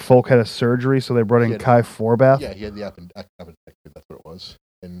 Nick Folk had a surgery, so they brought in Kai Forbath. Yeah, he had the appendectomy. That's what it was.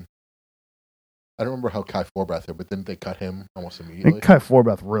 And I don't remember how Kai Forbath did, but didn't they cut him almost I immediately? think Kai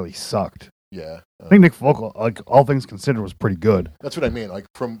Forbath really sucked. Yeah. I think Nick Folk, like all things considered, was pretty good. That's what I mean. Like,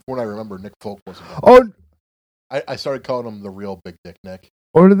 from what I remember, Nick Folk wasn't bad. Oh, I started calling him the real Big Dick Nick.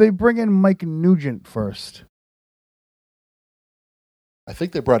 or did they bring in Mike Nugent first? I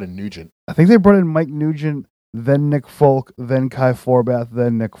think they brought in Nugent. I think they brought in Mike Nugent, then Nick Folk, then Kai Forbath,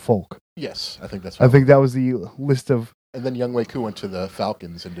 then Nick Folk. Yes, I think that's I think that was the list of. And then Young Wei Koo went to the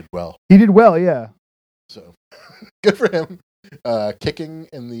Falcons and did well. He did well, yeah. So, good for him. Kicking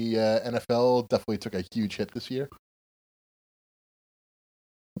in the NFL definitely took a huge hit this year.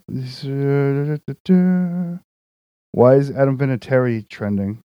 Why is Adam Vinatieri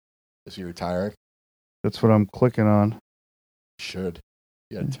trending? Is he retiring? That's what I'm clicking on. Should.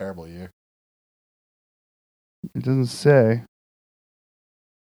 He had a terrible year. It doesn't say.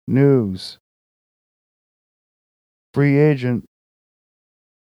 News. Free agent.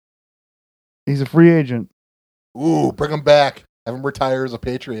 He's a free agent. Ooh, bring him back. Have him retire as a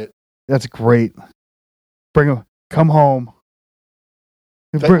Patriot. That's great. Bring him. Come home.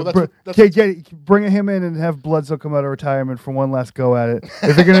 That's Bring him in and have Bledsoe come out of retirement for one last go at it.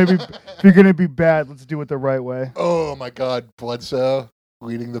 If you're gonna be bad, let's do it the right way. Oh my God, Bledsoe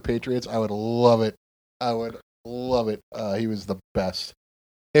leading the Patriots. I would love it. I would love it. He was the best.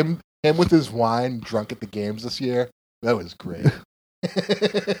 Him with his wine, drunk at the games this year. That was great.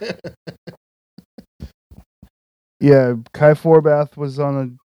 Yeah, Kai Forbath was on a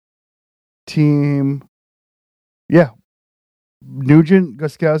team. Yeah. Nugent,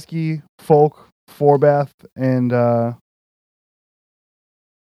 Gostkowski, Folk, Forbath, and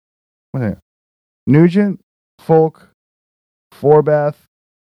Nugent, Folk, Forbath,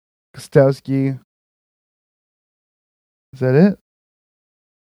 Gostkowski. Is that it?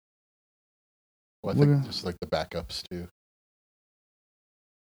 Well, I think just like the backups too.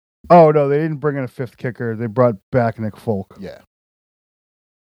 Oh no, they didn't bring in a fifth kicker. They brought back Nick Folk. Yeah.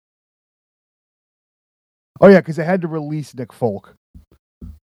 Oh yeah, because they had to release Nick Folk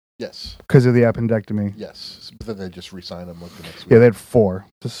Yes. because of the appendectomy. Yes. But then they just re-signed him like the next Yeah, week. they had 4.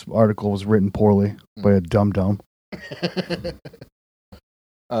 This article was written poorly by a dum-dum.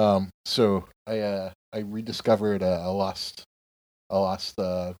 So I rediscovered a lost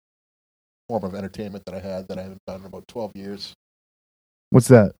form of entertainment that I had that I haven't done in about 12 years. What's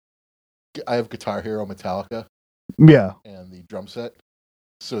that? I have Guitar Hero Metallica Yeah. and the drum set.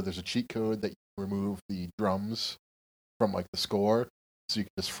 So there's a cheat code that you remove the drums from like the score, so you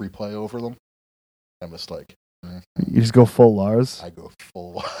can just free play over them. I'm just like, You just go full Lars. I go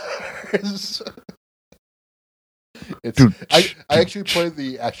full Lars. Dude. I actually played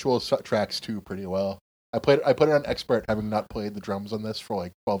the actual tracks too pretty well. I put it on expert, having not played the drums on this for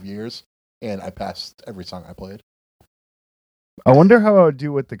like 12 years, and I passed every song I played. I wonder how I would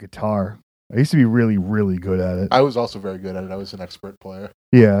do with the guitar. I used to be really, really good at it. I was also very good at it. I was an expert player.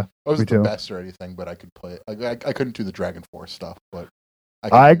 Yeah. I wasn't Me the too. best or anything, but I could play it. I couldn't do the Dragon Force stuff, but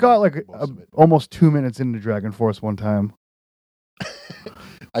I got like most of it. almost 2 minutes into Dragon Force one time.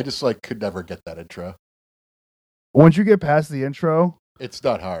 I just like could never get that intro. Once you get past the intro, It's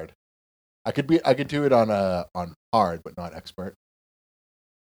not hard. I could do it on hard, but not expert.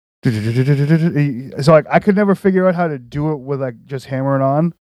 so like I could never figure out how to do it with like just hammering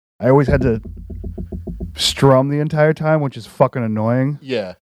on. I always had to strum the entire time, which is fucking annoying.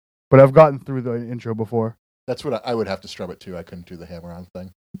 Yeah, But I've gotten through the intro before. that's what I would have to strum it too. I couldn't do the hammer on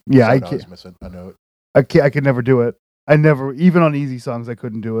thing. Yeah, So I I can't. was missing a note. I could never do it. I never, even on easy songs, I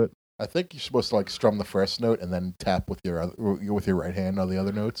couldn't do it. I think you're supposed to like strum the first note and then tap with your right hand on the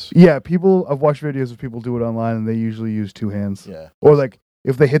other notes. Yeah, I've watched videos of people do it online, and they usually use 2 hands. Yeah. Or like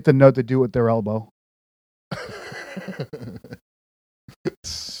if they hit the note, they do it with their elbow.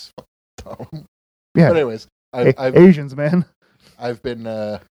 It's dumb. Yeah, But anyways, Asians, man. I've been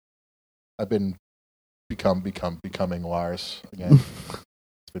becoming Lars again.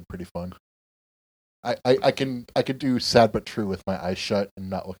 It's been pretty fun. I can do Sad But True with my eyes shut and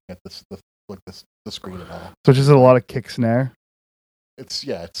not looking at the screen at all. So just a lot of kick snare. It's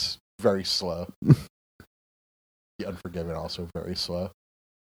very slow. The Unforgiven also very slow.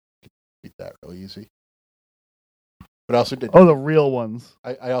 Beat that really easy. But I also did. Oh, the real ones.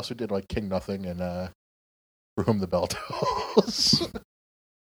 I also did like King Nothing and For Whom the Bell Tolls.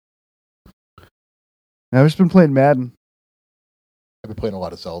 I've just been playing Madden. I've been playing a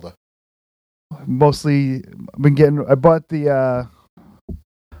lot of Zelda. Mostly, I bought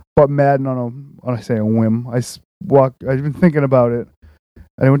Madden on a whim. I've been thinking about it.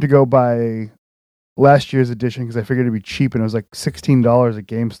 I went to go buy last year's edition because I figured it'd be cheap, and it was like $16 at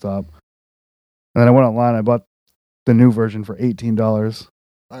GameStop. And then I went online. I bought the new version for $18.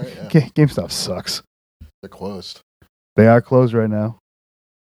 All right, yeah. GameStop sucks. They're closed. They are closed right now.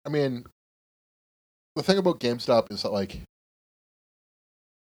 I mean, the thing about GameStop is that, like,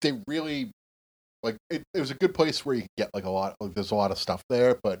 they really, like, it was a good place where you could get, like, there's a lot of stuff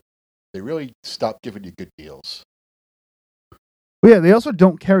there, but they really stopped giving you good deals. But yeah, they also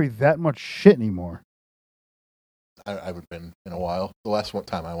don't carry that much shit anymore. I haven't been in a while. The last one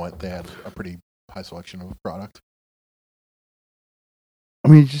time I went, they had a pretty high selection of product. I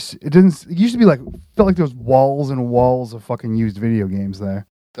mean, it didn't. It used to be like felt like there was walls and walls of fucking used video games there.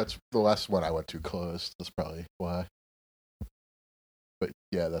 That's the last one I went to closed. That's probably why. But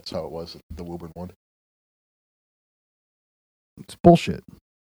yeah, that's how it was at the Woburn one. It's bullshit.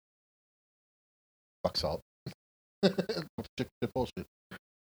 Fuck salt. Bullshit.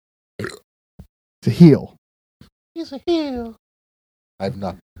 It's a heel. He's a heel. I've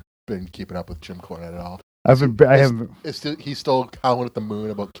not been keeping up with Jim Cornette at all. I haven't. He's still howling at the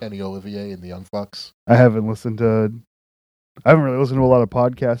moon about Kenny Olivier and the Young Bucks. I haven't listened to. I haven't really listened to a lot of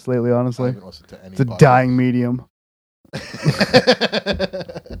podcasts lately. I Honestly, haven't listened to any. It's a dying medium.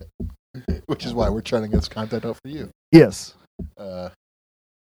 Which is why we're trying to get this content out for you. Yes. But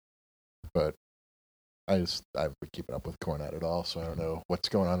I haven't been keeping up with Cornette at all, so I don't know what's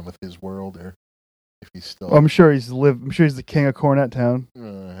going on with his world or if he's still. I'm sure he's the king of Cornet Town.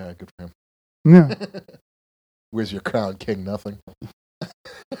 Yeah, good for him. Yeah. Where's your crown, King Nothing?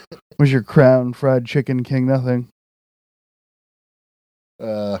 Where's your crown, fried chicken, king nothing?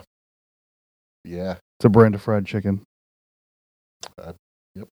 Yeah. It's a brand of fried chicken.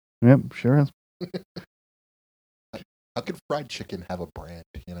 Yep. Yep, sure is. How could fried chicken have a brand,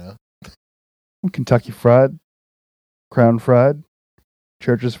 you know? Kentucky Fried, Crown Fried,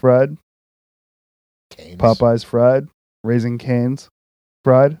 Church's Fried, Cane's. Popeye's Fried, Raising Cane's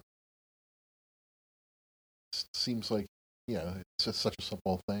Fried. Seems like, it's just such a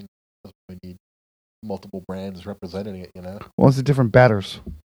simple thing. We need multiple brands representing it, you know? Well, it's the different batters.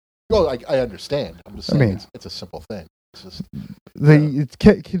 Well, I understand. I'm just saying it's a simple thing. It's just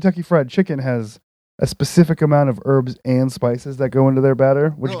Kentucky Fried Chicken has a specific amount of herbs and spices that go into their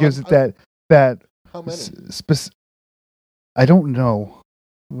batter, which gives it that. How many? I don't know.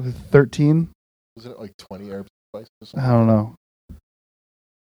 13? Wasn't it like 20 herbs and spices or something? I don't know.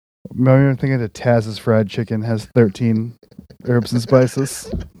 Maybe I'm thinking that Taz's Fried Chicken has 13 herbs and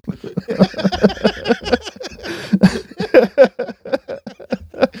spices.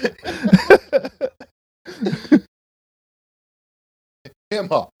 Ham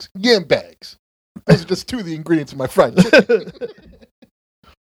hocks, yam bags. Those are just two of the ingredients in my fried chicken.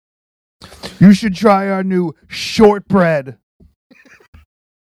 You should try our new shortbread.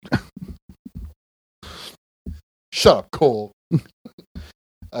 Shut up, Cole.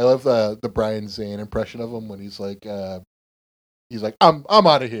 I love the Brian Zane impression of him when he's like, I'm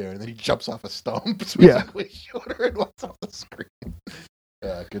out of here, and then he jumps off a stump. So he's like way shorter and what's on the screen.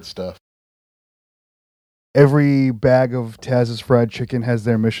 Yeah, good stuff. Every bag of Taz's Fried Chicken has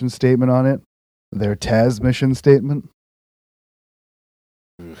their mission statement on it. Their Taz mission statement.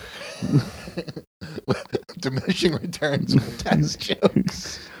 Diminishing returns with Taz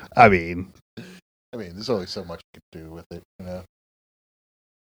jokes. I mean, there's only so much you can do with it, you know.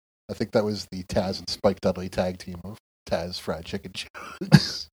 I think that was the Taz and Spike Dudley tag team of Taz Fried Chicken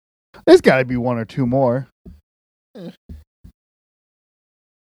jokes. There's got to be one or two more.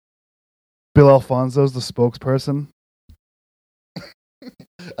 Bill Alfonso's the spokesperson.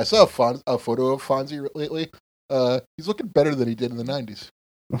 I saw a photo of Fonzie lately. He's looking better than he did in the 90s.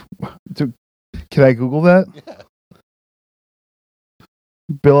 Can I Google that? Yeah.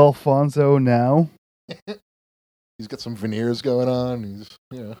 Bill Alfonso now? He's got some veneers going on. He's,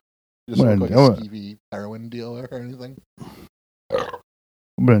 just Well, look like a skeevy heroin dealer or anything.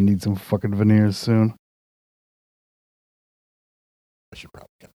 I'm going to need some fucking veneers soon. I should probably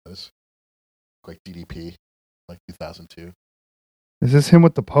get those. Like DDP, like 2002. Is this him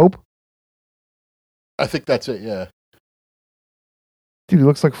with the Pope? I think that's it, yeah. Dude, he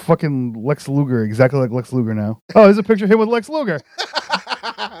looks like fucking Lex Luger, exactly like Lex Luger now. Oh, there's a picture of him with Lex Luger.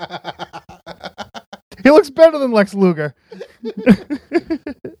 He looks better than Lex Luger.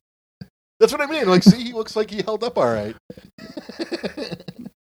 That's what I mean. Like, see, he looks like he held up all right.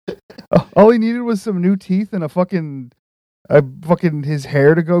 All he needed was some new teeth and a fucking his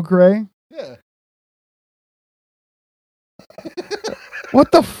hair to go gray. Yeah.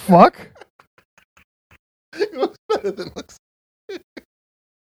 What the fuck? He looks better than Lex.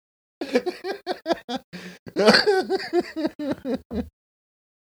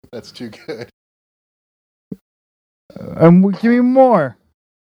 That's too good. Give me more.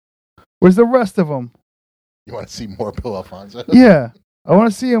 Where's the rest of them? You want to see more Bill Alfonso? Yeah. I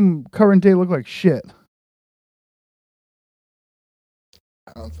want to see him current day look like shit.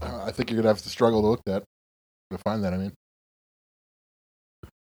 I think you're gonna have to struggle to look that to find that. I mean,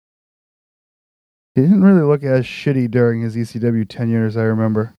 He didn't really look as shitty during his ECW tenure as I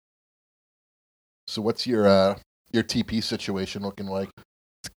remember. so what's your TP situation looking like?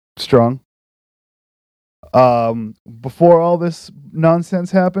 Strong. Before all this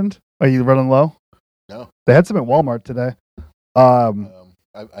nonsense happened, are you running low? No. They had some at Walmart today. I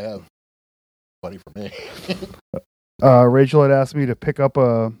have plenty for me. Rachel had asked me to pick up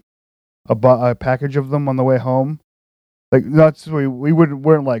a package of them on the way home. Like, not so we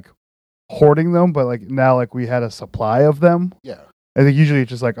weren't like hoarding them, but like now like we had a supply of them. Yeah. I think usually it's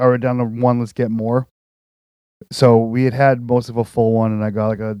just like, all right, down to one, let's get more. So we had most of a full one, and I got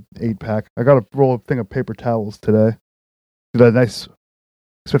like a 8-pack. I got a roll of thing of paper towels today. Did a nice.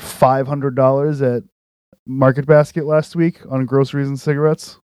 Spent $500 at Market Basket last week on groceries and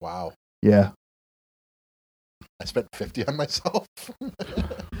cigarettes. Wow. Yeah. I spent 50 on myself.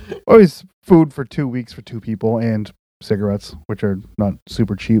 Always food for 2 weeks for 2 people and cigarettes, which are not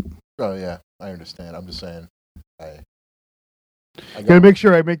super cheap. Oh yeah, I understand. I'm just saying. I Gotta make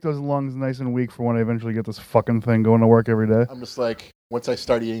sure I make those lungs nice and weak for when I eventually get this fucking thing going to work every day. I'm just like, once I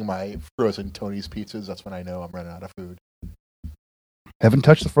start eating my frozen Tony's pizzas, that's when I know I'm running out of food. Haven't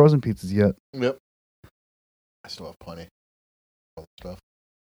touched the frozen pizzas yet. Yep. I still have plenty of stuff.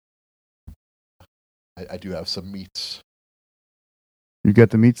 I do have some meats. You got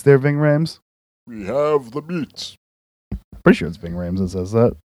the meats there, Ving Rhames? We have the meats. Pretty sure it's Ving Rhames that says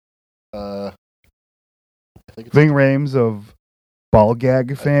that. I think it's Ving Rhames of ball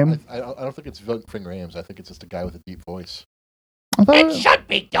gag fame. I don't think it's Ving Rhames. I think it's just a guy with a deep voice. It should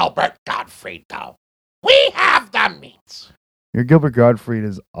be Gilbert Gottfried, though. We have the meats. Your Gilbert Gottfried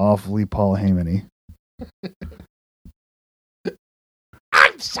is awfully Paul Heyman-y.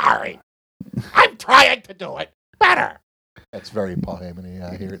 I'm sorry. I'm trying to do it better. That's very Paul Heyman-y.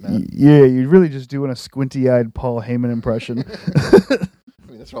 I hear it now. Yeah, you're really just doing a squinty-eyed Paul Heyman impression. I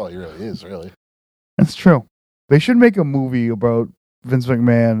mean, that's all he really is, really. That's true. They should make a movie about Vince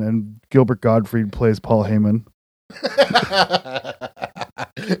McMahon and Gilbert Gottfried plays Paul Heyman.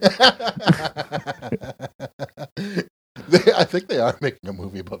 I think they are making a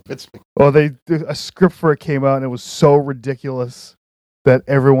movie about Vince McMahon. Well, a script for it came out and it was so ridiculous that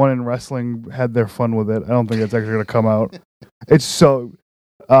everyone in wrestling had their fun with it. I don't think it's actually going to come out. It's so.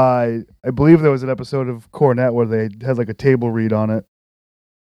 I believe there was an episode of Cornette where they had like a table read on it.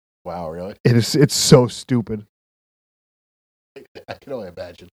 Wow, really? It's so stupid. I can only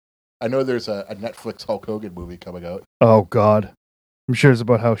imagine. I know there's a Netflix Hulk Hogan movie coming out. Oh God, I'm sure it's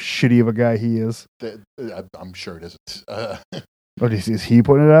about how shitty of a guy he is. I'm sure it isn't. What is he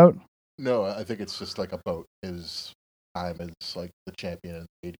putting it out? No, I think it's just like about his time as like the champion in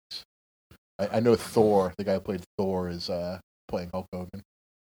the 80s. I know Thor, the guy who played Thor, is playing Hulk Hogan.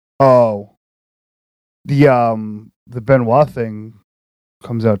 Oh, the Benoit thing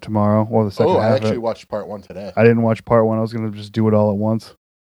comes out tomorrow, or the second Oh, I half. actually watched part 1 today. I didn't watch part 1. I was gonna just do it all at once.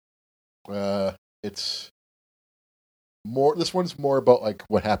 It's more. This one's more about like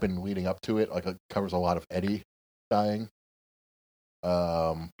what happened leading up to it. Like it covers a lot of Eddie dying.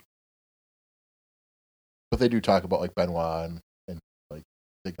 But they do talk about like Benoit and like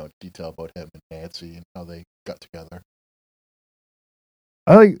they go into detail about him and Nancy and how they got together.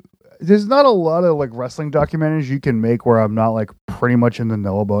 There's not a lot of like wrestling documentaries you can make where I'm not like pretty much in the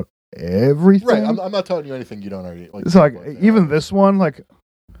know about everything. Right. I'm not telling you anything you don't already like. It's like even this one, like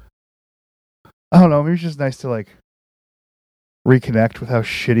I don't know, maybe it's just nice to like reconnect with how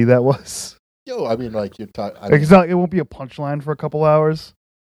shitty that was. Yo, I mean, like you're talking. Like, it's not, it won't be a punchline for a couple hours.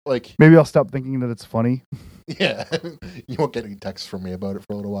 Like Maybe I'll stop thinking that it's funny. yeah, you won't get any texts from me about it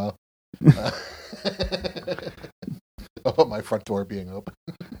for a little while. About my front door being open.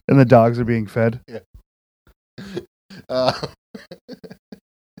 And the dogs are being fed. Yeah.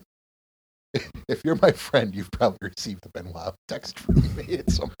 If you're my friend, you've probably received a Benoit text from me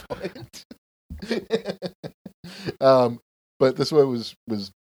at some point. But this one was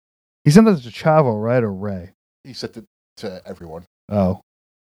He sent that to Chavo, right, or Ray? he sent it to everyone. Oh,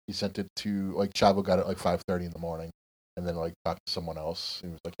 He sent it to like Chavo got it like 5:30 in the morning, and then like talked to someone else. He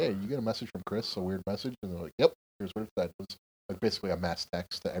was like, "Hey, you get a message from Chris? A weird message?" And they're like, "Yep, here's what it said." It was like basically a mass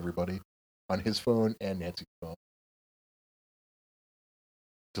text to everybody on his phone and Nancy's phone,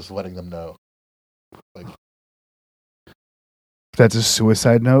 just letting them know. Like that's a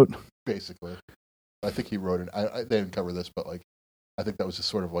suicide note. basically, I think he wrote it. They didn't cover this, but like I think that was just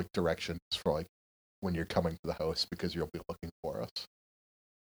sort of like directions for like when you're coming to the house because you'll be looking for us.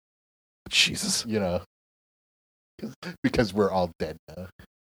 Jesus. You know, because we're all dead now.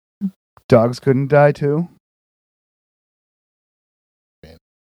 Dogs couldn't die too.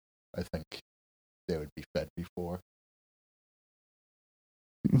 I think they would be fed before.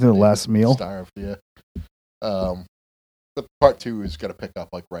 The last meal. Starved, yeah. But part 2 is going to pick up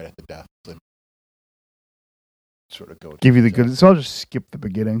like right at the deaths and sort of go. Give you the good. So I'll just skip the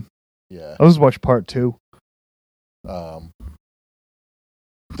beginning. Yeah. I'll just watch part 2. They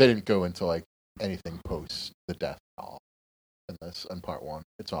didn't go into like anything post the death at all in this in part 1.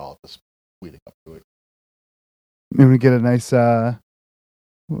 It's all just leading up to it. Maybe we get a nice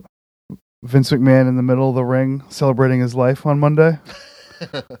Vince McMahon in the middle of the ring celebrating his life on Monday.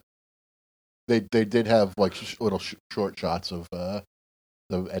 They did have like little short shots of the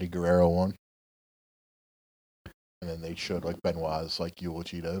Eddie Guerrero one, and then they showed like Benoit's like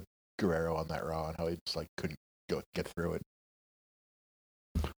eulogy to Guerrero on that Raw and how he just like couldn't get through it.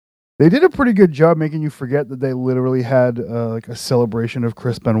 They did a pretty good job making you forget that they literally had like a celebration of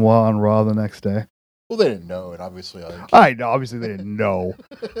Chris Benoit on Raw the next day. Well, they didn't know, and obviously, I know, obviously they didn't know,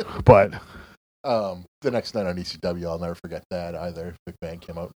 but the next night on ECW, I'll never forget that either. McMahon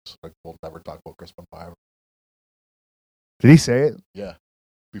came out and was like, "We'll never talk about Chris Benoit." Did he say it? Yeah,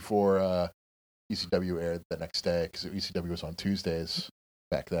 before ECW aired the next day, because ECW was on Tuesdays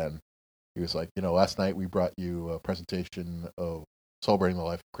back then. He was like, last night we brought you a presentation of celebrating the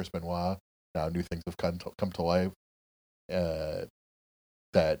life of Chris Benoit. Now new things have come to life that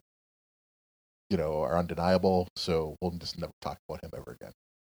are undeniable. So we'll just never talk about him ever again.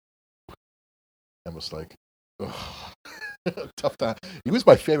 And was like, tough time. He was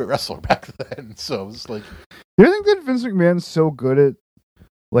my favorite wrestler back then. So it was like, do you think that Vince McMahon's so good at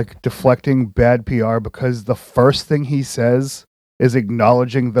like deflecting bad PR because the first thing he says is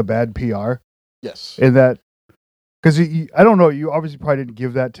acknowledging the bad PR? Yes. In that, because I don't know, you obviously probably didn't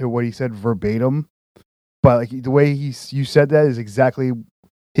give that to what he said verbatim, but like the way you said that is exactly,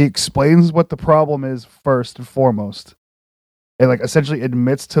 he explains what the problem is first and foremost, and like essentially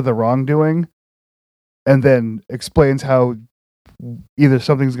admits to the wrongdoing, and then explains how either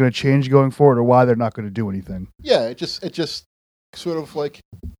something's going to change going forward or why they're not going to do anything. Yeah, it just sort of like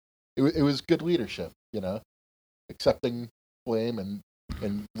it was good leadership, accepting blame and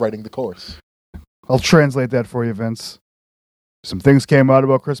writing the course. I'll translate that for you, Vince. Some things came out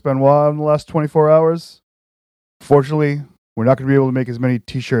about Chris Benoit in the last 24 hours. Fortunately, we're not going to be able to make as many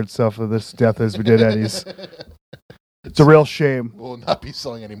T-shirts off of this death as we did Eddie's. It's a real shame. We'll not be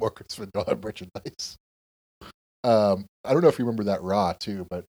selling any more Chris Benoit merchandise. I don't know if you remember that Raw too,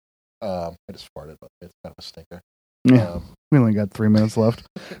 but I just farted, but it's kind of a stinker. Yeah, we only got 3 minutes left.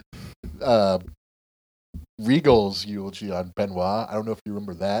 Regal's eulogy on Benoit, I don't know if you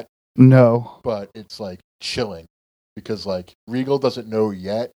remember that. No. But it's like chilling because like Regal doesn't know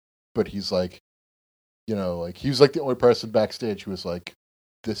yet, but he's like, like he was like the only person backstage who was like,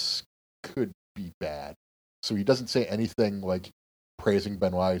 this could be bad. So he doesn't say anything like praising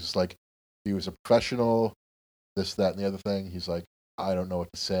Benoit. He's just like, he was a professional, this, that, and the other thing. He's like, I don't know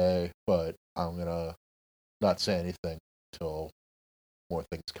what to say, but I'm going to not say anything until more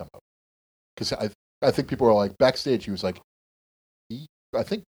things come up. Because I think people are like, backstage, he was like, I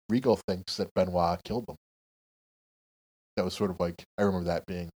think Regal thinks that Benoit killed them. That was sort of like, I remember that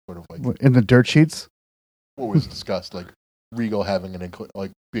being sort of like... In the dirt sheets? What was discussed, like, Regal having an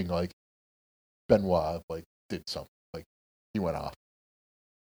like, being like, Benoit, like, did something. Like, he went off.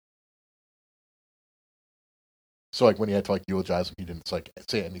 So, like, when he had to, like, eulogize him, he didn't, like,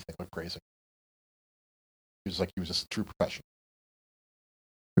 say anything like praising. He was like, he was just a true professional.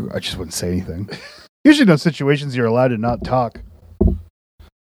 I just wouldn't say anything. Usually in those situations, you're allowed to not talk.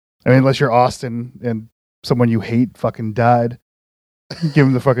 I mean, unless you're Austin and someone you hate fucking died. Give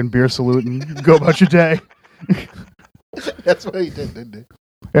him the fucking beer salute and go about your day. That's what he did, didn't he?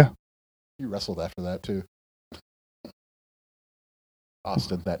 Yeah. He wrestled after that, too.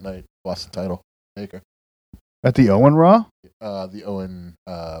 Austin that night lost the title. Baker. At the Owen Raw? The Owen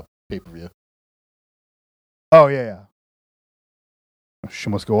pay-per-view. Oh, yeah. She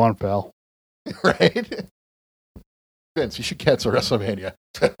must go on, pal. Right? Vince, you should cancel WrestleMania.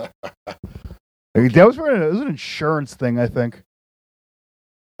 That was an insurance thing, I think.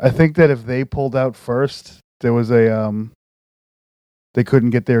 I think that if they pulled out first, there was a they couldn't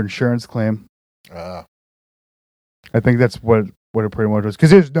get their insurance claim. I think that's what it pretty much was.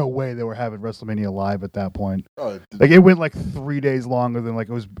 Because there's no way they were having WrestleMania live at that point. Like it went like 3 days longer than like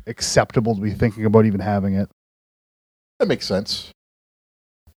it was acceptable to be thinking about even having it. That makes sense.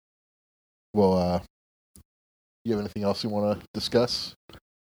 Well, you have anything else you want to discuss?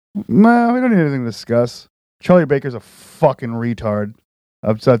 No, we don't need anything to discuss. Charlie Baker's a fucking retard.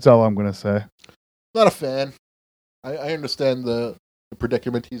 That's all I'm going to say. Not a fan. I understand the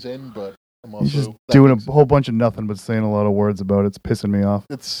predicament he's in, but I'm also He's just doing a whole bunch of nothing but saying a lot of words about it. It's pissing me off.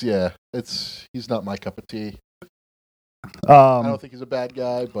 He's not my cup of tea. I don't think he's a bad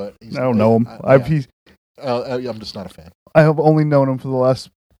guy, but I don't know him. I'm just not a fan. I have only known him for the last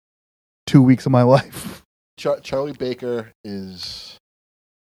 2 weeks of my life. Charlie Baker is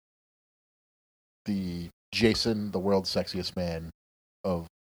the Jason, the world's sexiest man of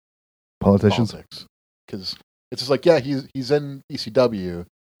Politicians. politics. Because it's just like, yeah, he's in ECW.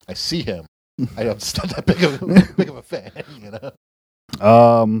 I see him. I'm just not that big of a fan, you know.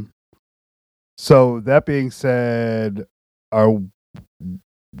 So that being said,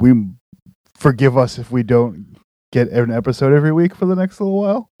 we forgive us if we don't get an episode every week for the next little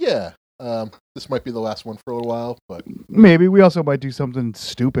while? Yeah. This might be the last one for a little while, but maybe we also might do something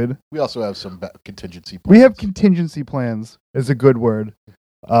stupid. We also have some contingency plans. We have contingency plans. Is a good word.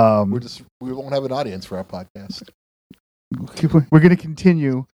 We won't have an audience for our podcast. We're going to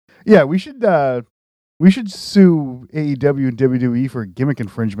continue. Yeah, we should sue AEW and WWE for gimmick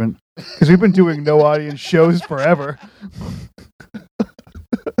infringement because we've been doing no audience shows forever.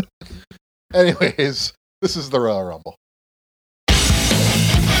 Anyways, this is the Royal Rumble.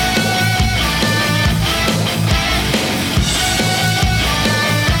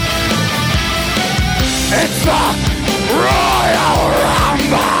 It's the Royal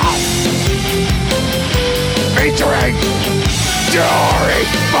Rumble! Featuring Dory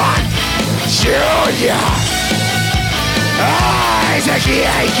Funk Jr., Isaac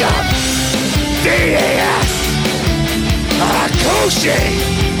Jacob, DAS, Hakushi,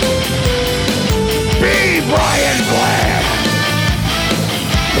 B. Brian Blair,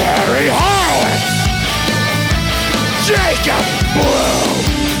 Barry Horowitz, Jacob Blue,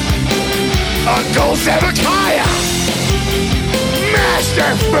 Uncle Zebekiah,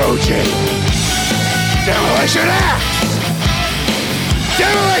 Master Fuji, Demolition Axe,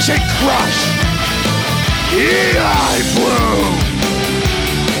 Demolition Crush, Eli Blue,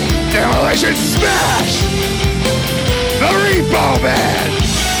 Demolition Smash, The Repo Man,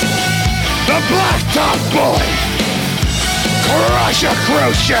 The Blacktop Bully, Crusher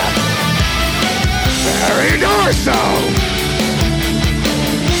Khrushchev, Barry Darso,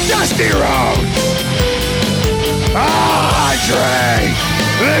 Dusty Rhodes, Andre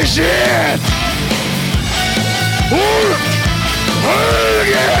the Shit, Hulk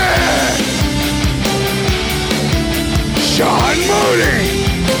Hogan, Sean Mooney,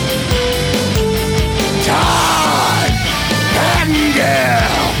 Todd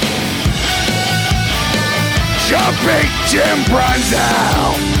Pettengill, Jumping Jim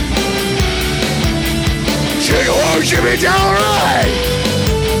Brunzell, Gigolo Jimmy Del Rey,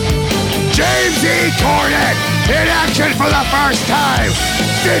 James E. Cornette in action for the first time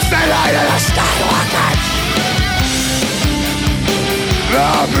since the night of the Skywalkers.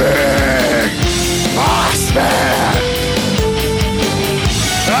 The Big Boss Man.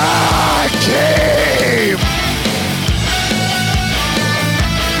 Akeem.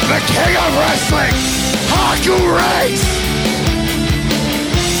 The King of Wrestling, Haku Race.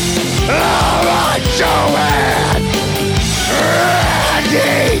 The Macho Man,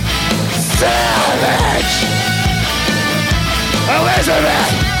 Randy Savage.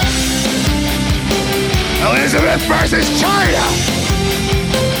 Elizabeth versus China.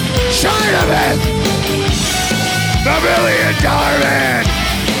 Chinaman. The $1 Million Man.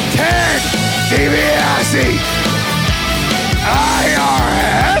 Ted DiBiase.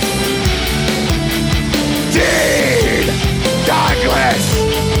 IRS. Dean Douglas.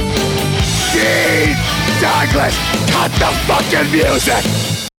 Cut the fucking music.